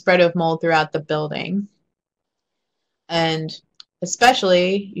risk and spread of mold throughout the building. And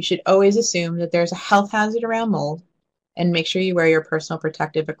especially, you should always assume that there's a health hazard around mold and make sure you wear your personal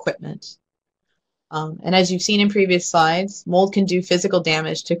protective equipment. And as you've seen in previous slides, mold can do physical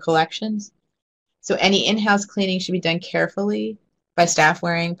damage to collections. So any in-house cleaning should be done carefully by staff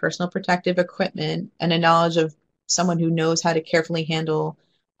wearing personal protective equipment and a knowledge of someone who knows how to carefully handle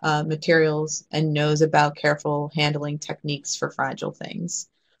materials and knows about careful handling techniques for fragile things.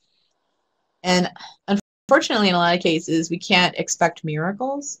 And unfortunately, in a lot of cases, we can't expect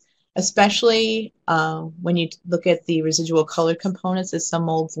miracles, especially when you look at the residual colored components that some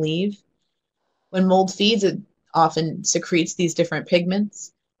molds leave. When mold feeds, it often secretes these different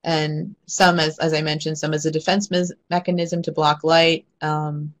pigments, and some, as I mentioned, some as a defense mechanism to block light,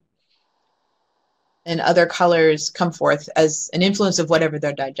 and other colors come forth as an influence of whatever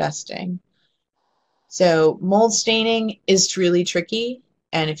they're digesting. So mold staining is really tricky,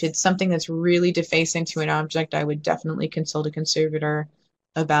 and if it's something that's really defacing to an object, I would definitely consult a conservator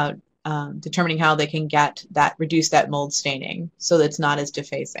about determining how they can reduce that mold staining so that it's not as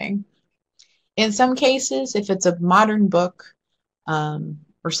defacing. In some cases, if it's a modern book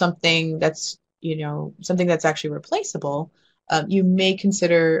or something that's actually replaceable, you may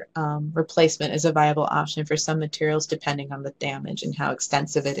consider replacement as a viable option for some materials depending on the damage and how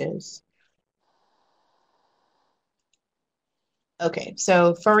extensive it is. Okay,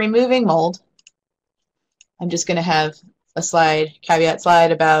 so for removing mold, I'm just going to have a caveat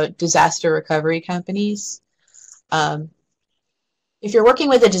slide about disaster recovery companies. If you're working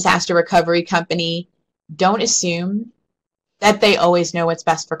with a disaster recovery company, don't assume that they always know what's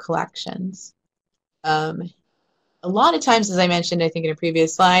best for collections. A lot of times, as I mentioned, I think in a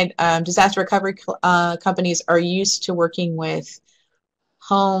previous slide, disaster recovery companies are used to working with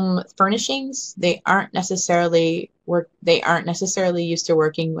home furnishings. They aren't necessarily used to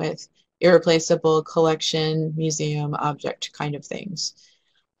working with irreplaceable collection, museum, object kind of things.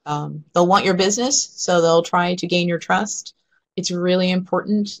 They'll want your business, so they'll try to gain your trust. It's really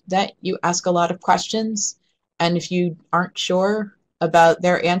important that you ask a lot of questions, and if you aren't sure about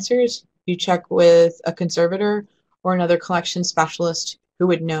their answers, you check with a conservator or another collection specialist who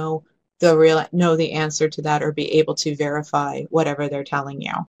would know the answer to that or be able to verify whatever they're telling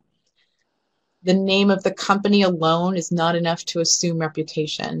you. The name of the company alone is not enough to assume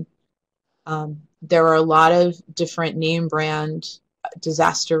reputation. There are a lot of different name brand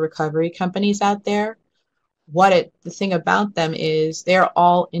disaster recovery companies out there. The thing about them is they're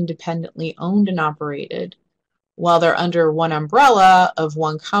all independently owned and operated. While they're under one umbrella of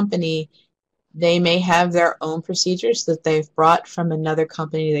one company, they may have their own procedures that they've brought from another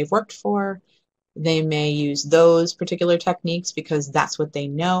company they've worked for. They may use those particular techniques because that's what they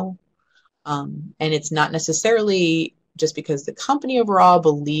know. And it's not necessarily just because the company overall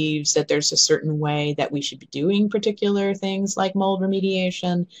believes that there's a certain way that we should be doing particular things like mold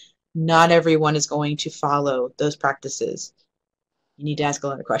remediation, not everyone is going to follow those practices. You need to ask a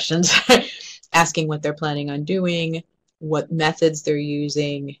lot of questions, asking what they're planning on doing, what methods they're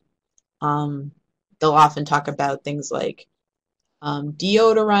using. They'll often talk about things like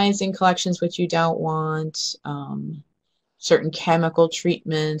deodorizing collections, which you don't want, certain chemical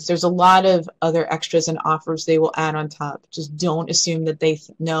treatments. There's a lot of other extras and offers they will add on top. Just don't assume that they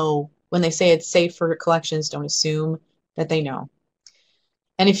know. When they say it's safe for collections, don't assume that they know.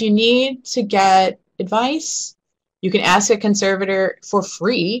 And if you need to get advice, you can ask a conservator for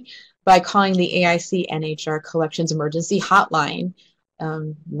free by calling the AIC NHR Collections Emergency Hotline.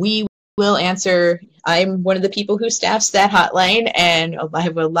 We will answer. I'm one of the people who staffs that hotline, and I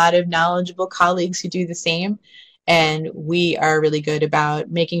have a lot of knowledgeable colleagues who do the same. And we are really good about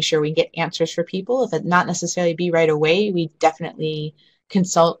making sure we get answers for people. If it not necessarily be right away, we definitely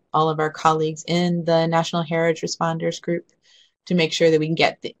consult all of our colleagues in the National Heritage Responders group to make sure that we can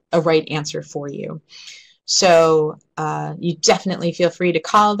get a right answer for you. So you definitely feel free to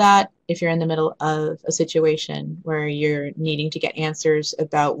call that if you're in the middle of a situation where you're needing to get answers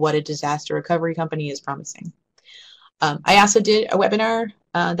about what a disaster recovery company is promising. I also did a webinar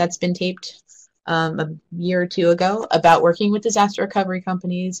that's been taped a year or two ago about working with disaster recovery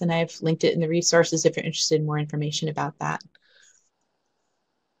companies, and I've linked it in the resources if you're interested in more information about that.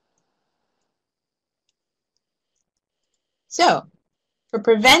 So, for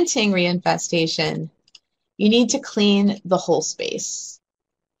preventing reinfestation, you need to clean the whole space.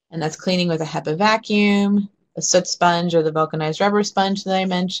 And that's cleaning with a HEPA vacuum, a soot sponge, or the vulcanized rubber sponge that I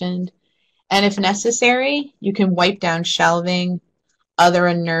mentioned. And if necessary, you can wipe down shelving, other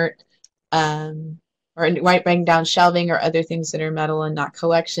inert, or wiping down shelving or other things that are metal and not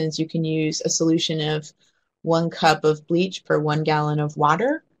collections. You can use a solution of 1 cup of bleach per 1 gallon of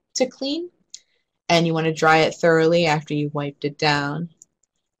water to clean. And you want to dry it thoroughly after you've wiped it down.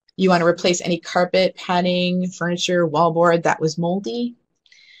 You want to replace any carpet, padding, furniture, wallboard that was moldy.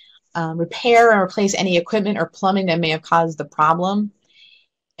 Repair and replace any equipment or plumbing that may have caused the problem.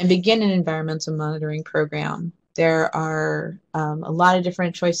 And begin an environmental monitoring program. There are a lot of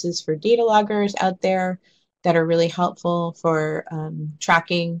different choices for data loggers out there that are really helpful for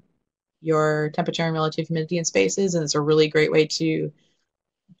tracking your temperature and relative humidity in spaces. And it's a really great way to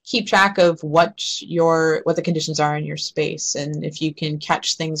keep track of what the conditions are in your space. And if you can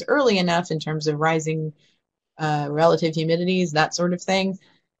catch things early enough in terms of rising relative humidities, that sort of thing,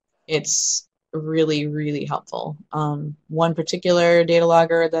 it's really, really helpful. One particular data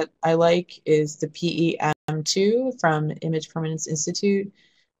logger that I like is the PEM2 from Image Permanence Institute.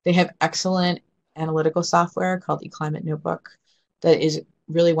 They have excellent analytical software called eClimate Notebook that is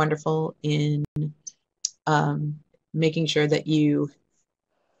really wonderful in making sure that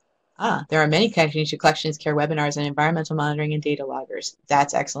there are many connections to collections, care, webinars, and environmental monitoring and data loggers.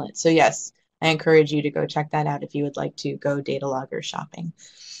 That's excellent. So yes, I encourage you to go check that out if you would like to go data logger shopping.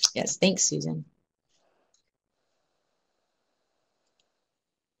 Yes, thanks, Susan.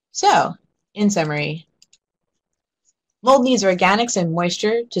 So, in summary, mold needs organics and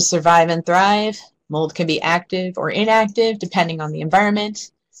moisture to survive and thrive. Mold can be active or inactive depending on the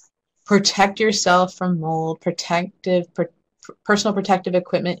environment. Protect yourself from mold. Personal protective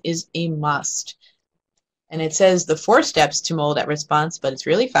equipment is a must. And it says the 4 steps to mold at response, but it's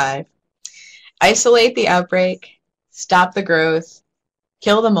really 5. Isolate the outbreak, stop the growth,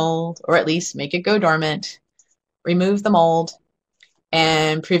 kill the mold, or at least make it go dormant, remove the mold,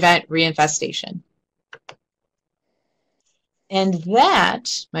 and prevent reinfestation. And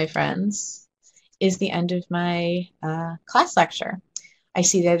that, my friends, is the end of my class lecture. I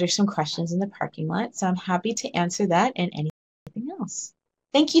see that there's some questions in the parking lot, so I'm happy to answer that and anything else.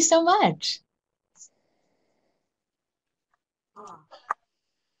 Thank you so much.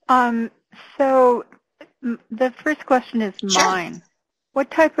 So the first question is Sure. mine. What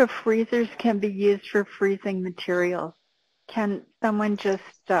type of freezers can be used for freezing materials? Can someone just,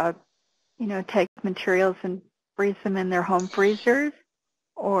 take materials and freeze them in their home freezers?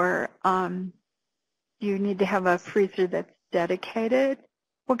 Or do you need to have a freezer that's dedicated?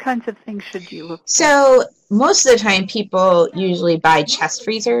 What kinds of things should you look for? So most of the time people usually buy chest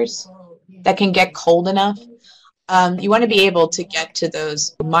freezers that can get cold enough. You want to be able to get to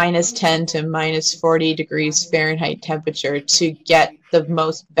those -10 to -40 degrees Fahrenheit temperature to get the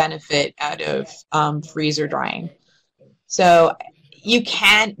most benefit out of freezer drying. So you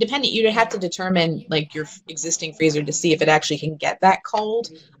can, you'd have to determine like your existing freezer to see if it actually can get that cold.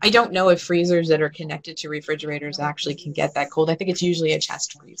 I don't know if freezers that are connected to refrigerators actually can get that cold. I think it's usually a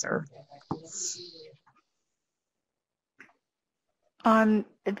chest freezer.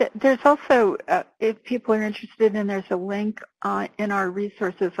 There's also, if people are interested, and there's a link in our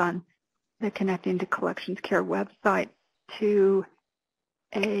resources on the Connecting to Collections Care website to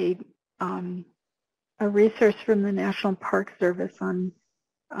a resource from the National Park Service on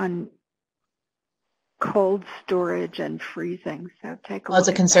cold storage and freezing. So take a Well, it's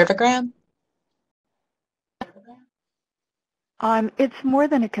look a at that. conservagram? It's more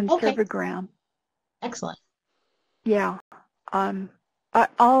than a Okay. conservagram. Excellent. Yeah.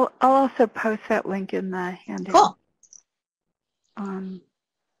 I'll also post that link in the handout. Cool.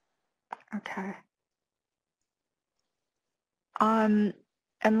 Okay. And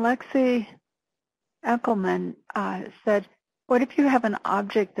Lexi Eckelman said, what if you have an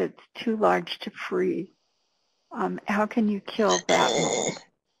object that's too large to freeze? How can you kill that mold?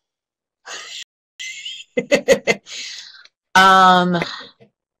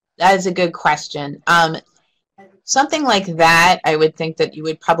 That is a good question. Something like that, I would think that you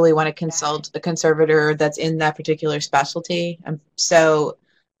would probably want to consult a conservator that's in that particular specialty. So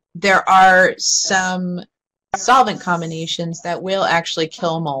there are some solvent combinations that will actually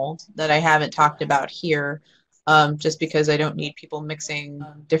kill mold that I haven't talked about here, just because I don't need people mixing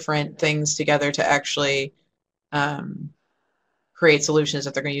different things together to actually create solutions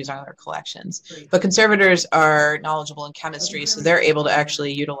that they're going to use on their collections. But conservators are knowledgeable in chemistry, so they're able to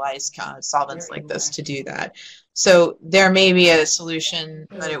actually utilize solvents like this to do that. So there may be a solution,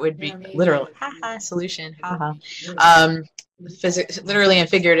 but it would be literally, solution, literally and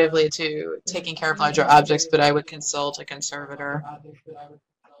figuratively to taking care of larger objects, but I would consult a conservator.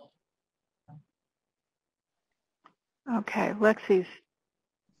 Okay,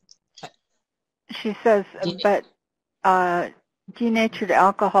 she says, but denatured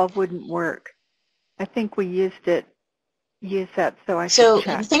alcohol wouldn't work. I think we used that, so I should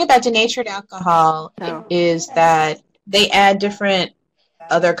check. The thing about denatured alcohol is that they add different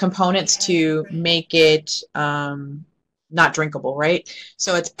other components to make it not drinkable, right?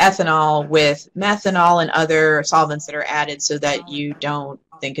 So it's ethanol with methanol and other solvents that are added so that you don't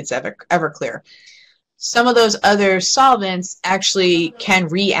think it's ever clear. Some of those other solvents actually can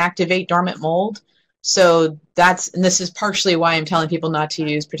reactivate dormant mold. So and this is partially why I'm telling people not to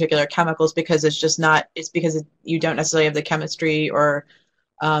use particular chemicals, because it's because you don't necessarily have the chemistry or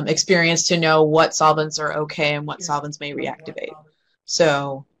experience to know what solvents are okay and what solvents may reactivate.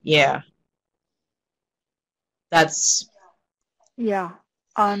 So, yeah. Yeah.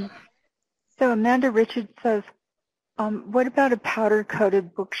 So Amanda Richards says, what about a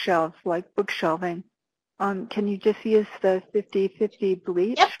powder-coated bookshelf, like bookshelving? Can you just use the 50-50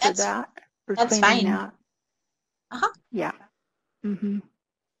 bleach for that? For that's cleaning fine. that? Yeah. Mm-hmm.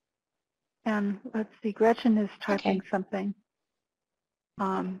 And let's see, Gretchen is typing something.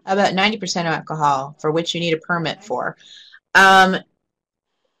 About 90% alcohol, for which you need a permit for.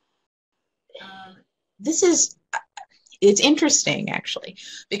 It's interesting, actually,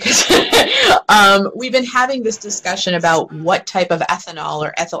 because we've been having this discussion about what type of ethanol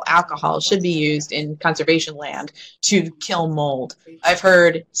or ethyl alcohol should be used in conservation land to kill mold. I've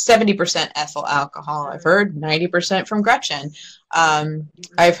heard 70% ethyl alcohol. I've heard 90% from Gretchen.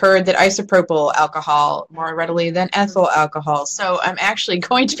 I've heard that isopropyl alcohol more readily than ethyl alcohol. So I'm actually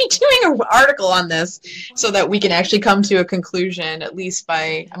going to be doing an article on this so that we can actually come to a conclusion, at least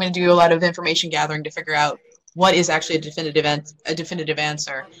I'm going to do a lot of information gathering to figure out what is actually a definitive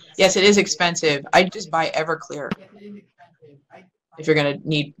answer. Yes, it is expensive. I just buy Everclear. If you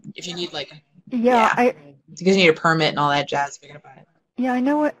need because you need a permit and all that jazz, if you're gonna buy it. Yeah, I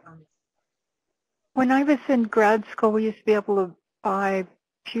know what. When I was in grad school, we used to be able to buy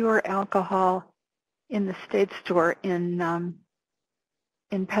pure alcohol in the state store in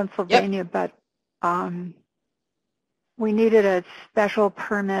Pennsylvania, but we needed a special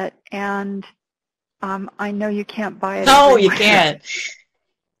permit, and I know you can't buy it. No, you can't.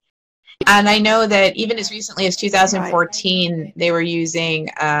 And I know that even as recently as 2014, they were using,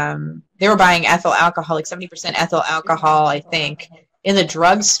 they were buying ethyl alcohol, like 70% ethyl alcohol, I think, in the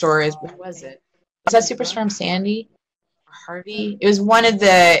drugstores. Where was it? Was that Superstorm Sandy or Harvey? It was one of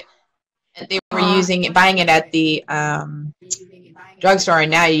they were buying it at the drugstore,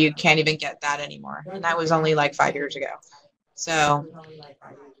 and now you can't even get that anymore. And that was only like 5 years ago. So.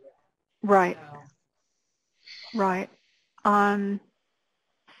 Right.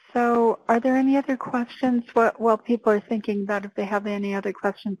 So are there any other questions? While people are thinking that, if they have any other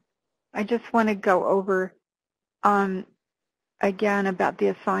questions, I just want to go over again about the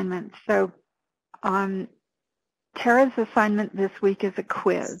assignment. So Tara's assignment this week is a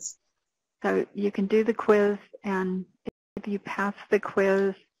quiz. So you can do the quiz, and if you pass the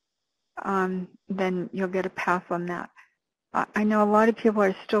quiz, then you'll get a pass on that. I know a lot of people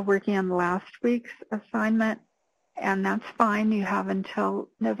are still working on last week's assignment, and that's fine. You have until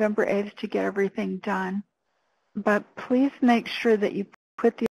November 8th to get everything done. But please make sure that you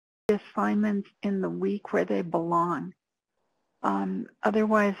put the assignments in the week where they belong.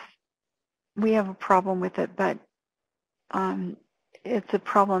 Otherwise, we have a problem with it, but it's a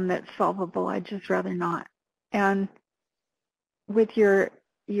problem that's solvable. I'd just rather not. And with your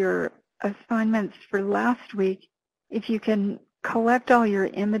assignments for last week, if you can collect all your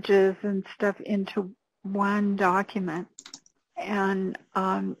images and stuff into one document, and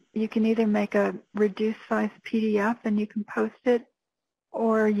you can either make a reduced size PDF and you can post it,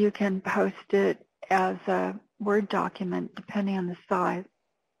 or you can post it as a Word document, depending on the size.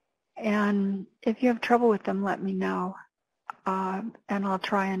 And if you have trouble with them, let me know, and I'll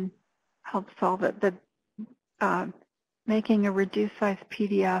try and help solve it. But making a reduced size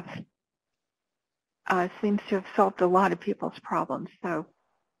PDF seems to have solved a lot of people's problems, so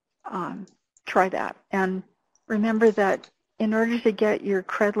try that. And remember that in order to get your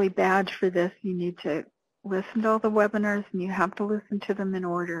Credly badge for this, you need to listen to all the webinars, and you have to listen to them in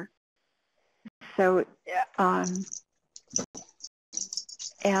order. So,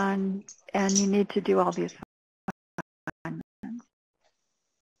 and you need to do all these assignments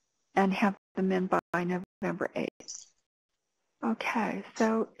and have them in by November 8th. Okay,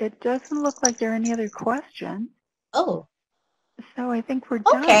 so it doesn't look like there are any other questions. Oh. So I think we're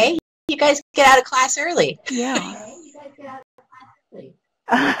done. Okay, you guys get out of class early. Yeah.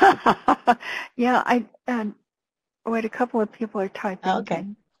 Yeah, wait, a couple of people are typing. Okay.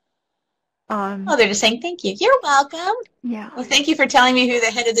 Oh, they're just saying thank you. You're welcome. Yeah. Well, thank you for telling me who the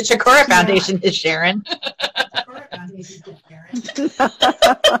head of the Chikora Foundation is, Sharon.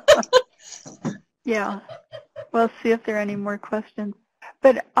 Yeah. We'll see if there are any more questions.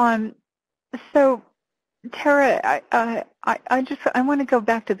 But so Tara, I want to go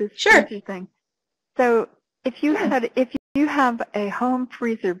back to this freezer thing. So if you have a home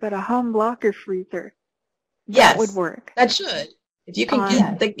freezer but a home locker freezer, that would work. That should. If you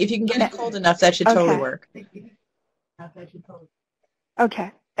can get it cold enough, that should totally work.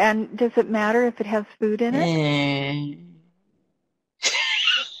 Okay. And does it matter if it has food in it?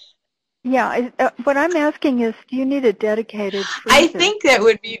 Yeah. What I'm asking is, do you need a dedicated freezer? I think that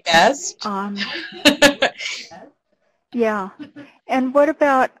would be best. Yeah. And what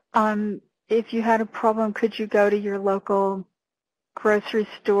about if you had a problem, could you go to your local grocery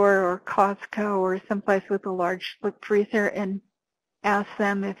store or Costco or someplace with a large freezer and ask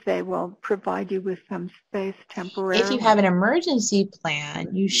them if they will provide you with some space temporarily? If you have an emergency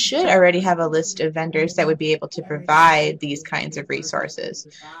plan, you should already have a list of vendors that would be able to provide these kinds of resources.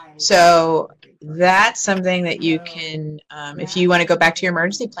 So that's something that you can, if you want to go back to your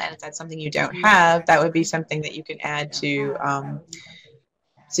emergency plan, if that's something you don't have, that would be something that you can add to,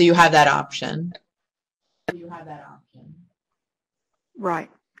 so you have that option.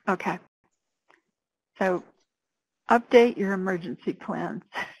 Right. Okay. So update your emergency plans.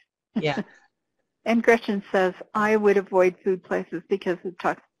 Yeah. And Gretchen says, I would avoid food places because of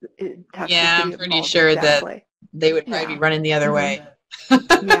toxicity. Yeah, I'm pretty sure that they would probably be running the other way.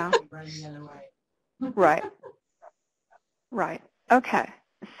 Yeah. Right. Right. Okay.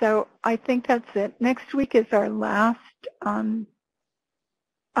 So I think that's it. Next week is our last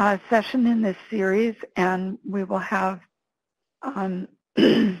session in this series, and we will have we'll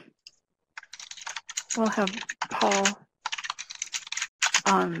have Paul.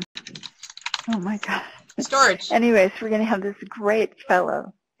 Oh my God. Storage. Anyways, we're going to have this great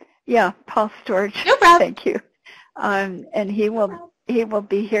fellow. Yeah, Paul Storage. No problem. Thank you. And he will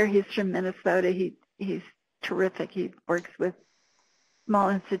be here. He's from Minnesota. He's terrific. He works with small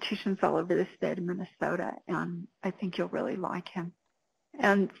institutions all over the state of Minnesota, and I think you'll really like him.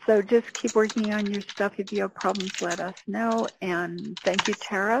 And so just keep working on your stuff. If you have problems, let us know. And thank you,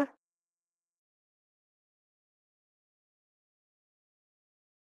 Tara.